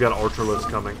we know we've got Ultralisk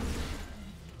coming.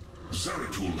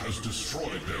 Zeratul has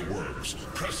destroyed their worms.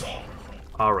 Press on.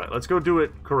 Alright, let's go do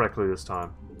it correctly this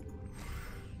time.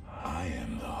 I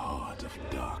am the heart of of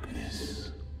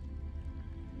darkness.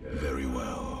 Very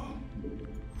well.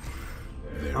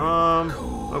 Very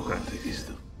cold okay. Is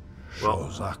the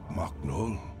Well,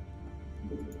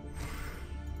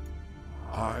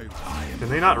 can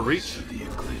they not reach? The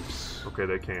eclipse. Okay,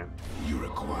 they can. You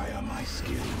require my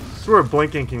skills. This is where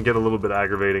blinking can get a little bit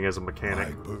aggravating as a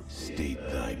mechanic. State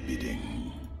thy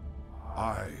bidding.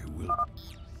 I will.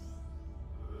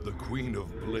 The Queen of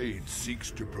Blades seeks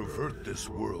to pervert this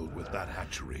world with that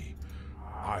hatchery.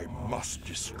 I must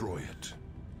destroy it.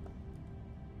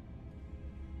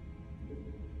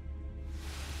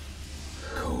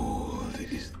 Cold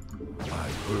is my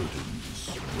burdens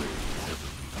weigh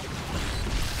heavily.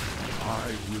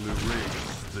 I will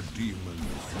erase the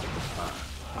demons from the path.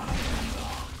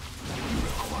 You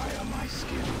require my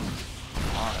skills.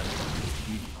 I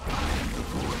am the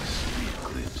voice of the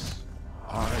eclipse.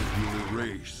 I will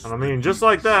erase. And I mean, just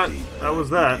like that, that was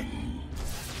that.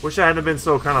 Wish I hadn't been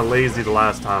so kind of lazy the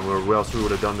last time, or else we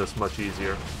would have done this much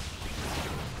easier.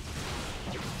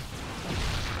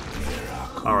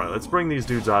 Alright, let's bring these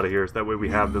dudes out of here, so that way we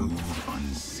have them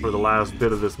for the last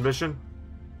bit of this mission.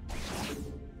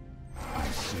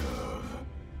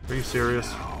 Are you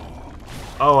serious?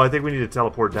 Oh, I think we need to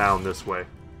teleport down this way.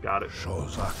 Got it.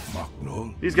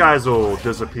 These guys will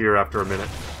disappear after a minute.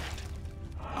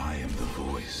 I am the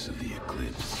voice of the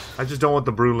eclipse. I just don't want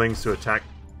the Brewlings to attack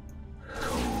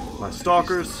my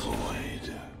stalkers.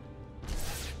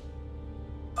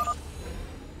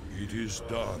 It is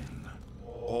done.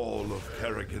 All of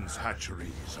Kerrigan's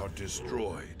hatcheries are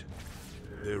destroyed.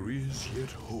 There is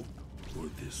yet hope for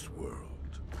this world.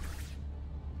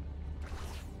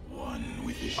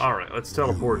 Alright, let's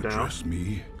teleport down.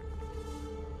 Me?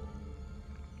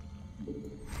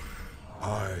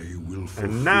 I will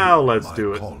and now let's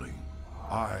do it. Calling.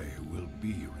 I will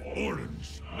be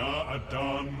Orange, Na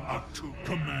Adan Aktu,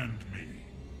 command me.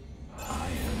 I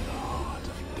am the heart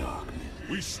of darkness.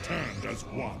 We stand as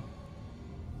one.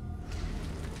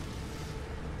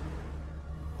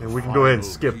 And we can go ahead and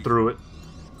skip through it.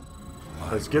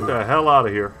 Let's get the hell out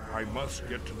of here. I must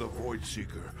get to the Void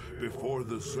Seeker before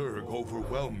the Zerg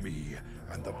overwhelm me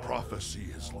and the prophecy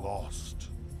is lost.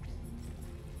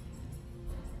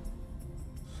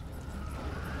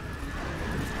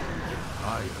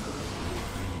 I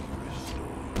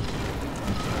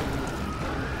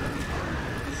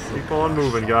keep on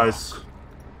moving, guys.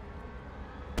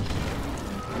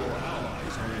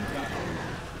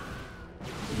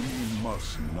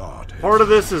 Part of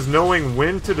this is knowing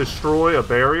when to destroy a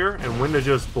barrier and when to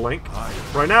just blink.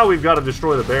 Right now we've got to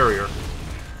destroy the barrier.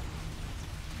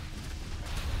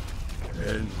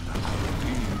 And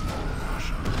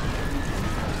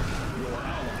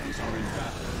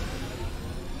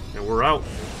we're out.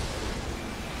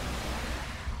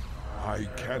 I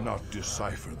cannot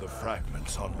decipher the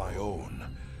fragments on my own,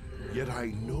 yet I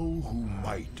know who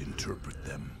might interpret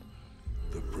them.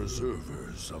 The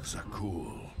Preservers of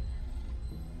Zakul.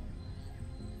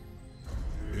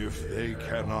 If they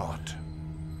cannot,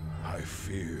 I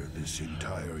fear this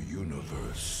entire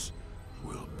universe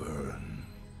will burn.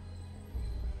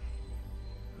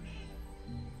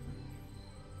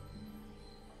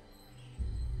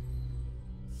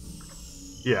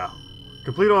 Yeah.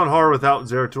 Complete on hard without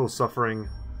Zeratul suffering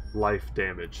life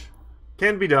damage.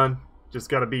 Can be done. Just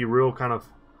gotta be real kind of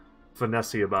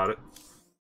finessey about it.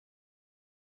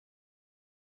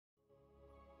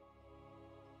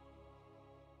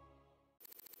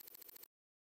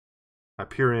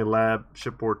 Hyperion Lab,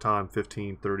 shipboard time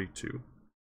 15:32.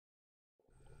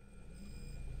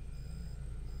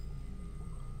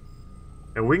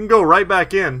 And we can go right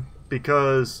back in,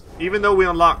 because even though we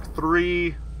unlocked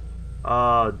 3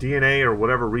 DNA or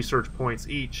whatever research points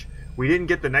each, we didn't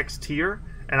get the next tier.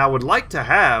 And I would like to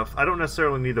have, I don't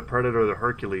necessarily need the Predator or the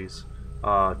Hercules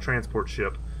transport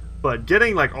ship, but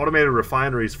getting like automated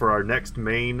refineries for our next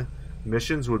main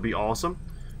missions would be awesome.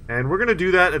 And we're going to do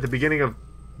that at the beginning of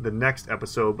the next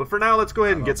episode, but for now let's go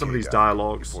ahead and get some of these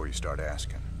dialogues before you start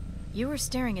asking. You were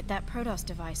staring at that Protoss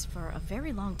device for a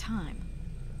very long time.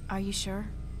 Are you sure?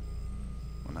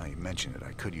 Well, now you mention it,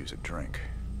 I could use a drink.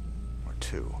 Or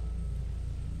 2.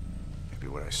 Maybe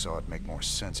what I saw would make more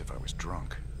sense if I was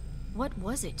drunk. What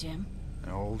was it, Jim?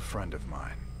 An old friend of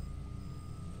mine.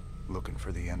 Looking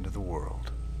for the end of the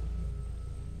world.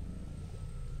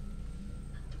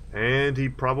 And he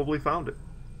probably found it.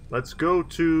 Let's go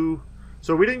to...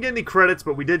 So we didn't get any credits,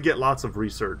 but we did get lots of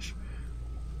research.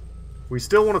 We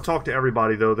still want to talk to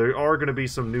everybody, though. There are going to be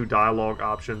some new dialogue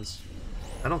options.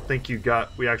 I don't think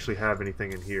we actually have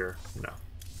anything in here. No.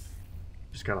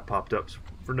 Just kind of popped up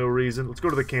for no reason. Let's go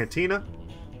to the cantina.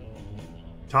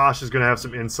 Tosh is going to have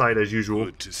some insight as usual.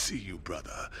 Good to see you,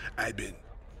 brother.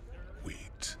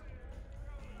 Wait.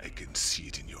 I can see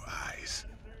it in your eyes.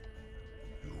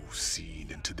 You've seen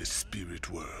into the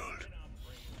spirit world.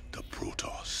 The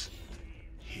Protoss.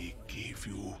 He gave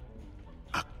you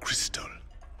a crystal.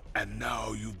 And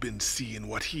now you've been seeing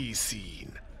what he's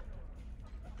seen.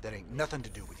 That ain't nothing to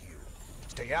do with you.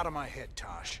 Stay out of my head,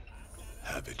 Tosh.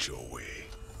 Have it your way.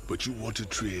 But you want to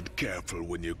tread careful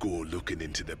when you go looking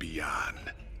into the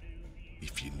beyond.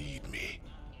 If you need me,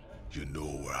 you know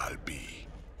where I'll be.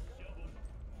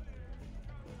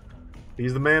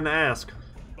 He's the man to ask.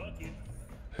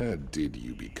 How did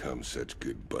you become such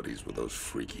good buddies with those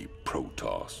freaky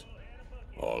Protoss?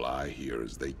 All I hear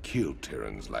is they kill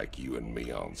Terrans like you and me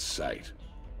on sight.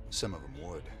 Some of them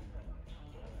would.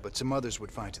 But some others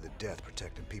would fight to the death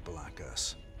protecting people like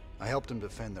us. I helped them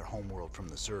defend their homeworld from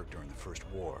the Zerg during the First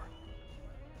War.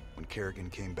 When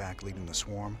Kerrigan came back leading the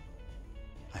swarm,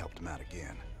 I helped him out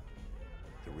again.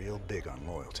 They're real big on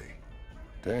loyalty.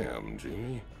 Damn,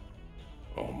 Jimmy.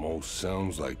 Almost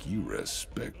sounds like you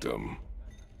respect them.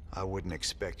 I wouldn't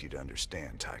expect you to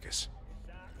understand, Tychus.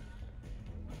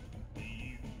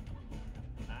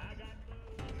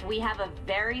 We have a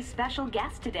very special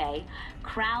guest today,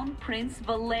 Crown Prince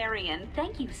Valerian.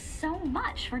 Thank you so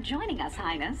much for joining us,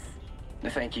 Highness.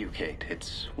 Thank you, Kate.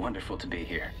 It's wonderful to be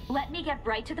here. Let me get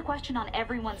right to the question on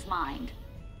everyone's mind.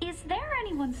 Is there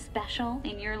anyone special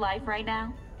in your life right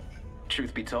now?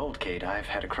 Truth be told, Kate, I've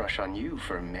had a crush on you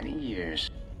for many years.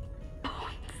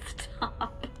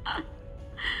 Stop.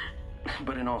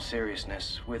 But in all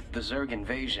seriousness, with the Zerg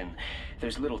invasion,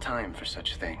 there's little time for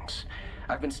such things.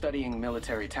 I've been studying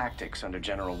military tactics under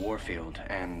General Warfield,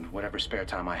 and whatever spare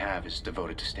time I have is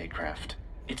devoted to statecraft.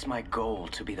 It's my goal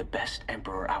to be the best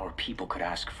emperor our people could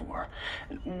ask for.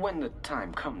 When the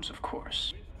time comes, of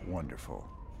course. Wonderful.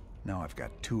 Now I've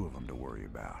got 2 of them to worry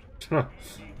about.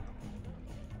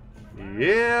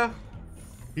 Yeah.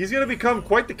 He's going to become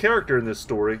quite the character in this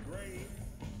story.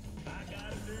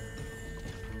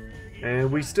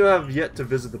 And we still have yet to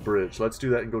visit the bridge. Let's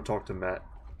do that and go talk to Matt.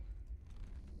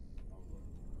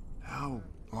 How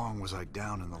long was I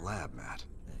down in the lab, Matt?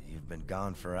 You've been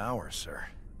gone for hours, sir.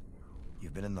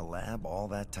 You've been in the lab all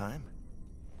that time?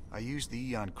 I used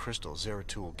the Eon crystal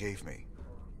Zeratul gave me.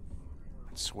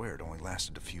 I'd swear it only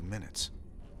lasted a few minutes.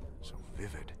 So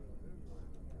vivid.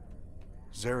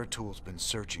 Zeratul's been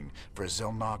searching for a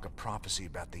Zelnaga prophecy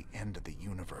about the end of the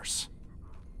universe.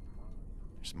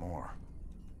 There's more.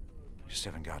 Just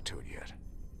haven't got to it yet.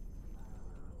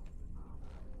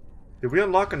 Did we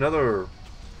unlock another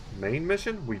main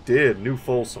mission? We did. New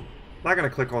Folsom. Not going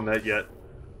to click on that yet.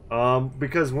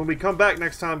 Because when we come back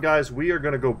next time, guys, we are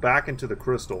going to go back into the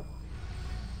crystal.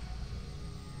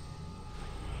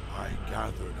 I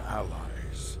gathered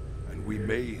allies, and we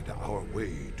made our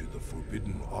way to the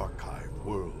forbidden archive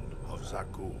world of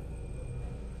Zaku.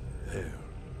 There,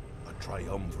 a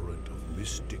triumvirate of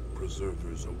mystic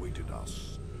preservers awaited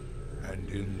us. And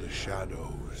in the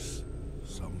shadows,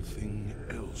 something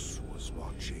else was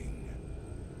watching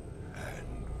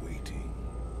and waiting.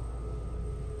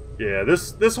 Yeah,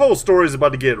 this whole story is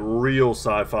about to get real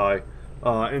sci-fi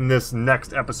in this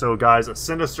next episode, guys. A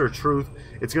sinister truth.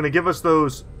 It's going to give us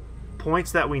those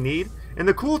points that we need. And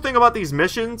the cool thing about these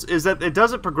missions is that it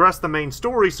doesn't progress the main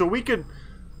story, so we could,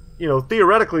 you know,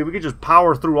 theoretically, we could just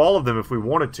power through all of them if we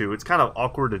wanted to. It's kind of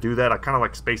awkward to do that. I kind of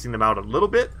like spacing them out a little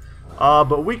bit.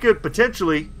 But we could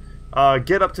potentially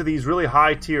get up to these really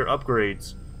high tier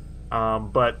upgrades.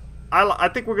 But I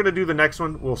think we're going to do the next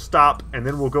one. We'll stop, and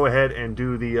then we'll go ahead and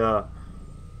do the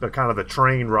kind of the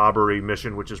train robbery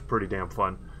mission, which is pretty damn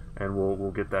fun. And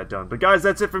we'll get that done. But guys,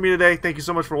 that's it for me today. Thank you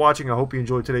so much for watching. I hope you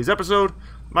enjoyed today's episode.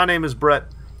 My name is Brett,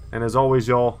 and as always,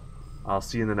 y'all, I'll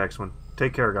see you in the next one.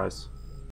 Take care, guys.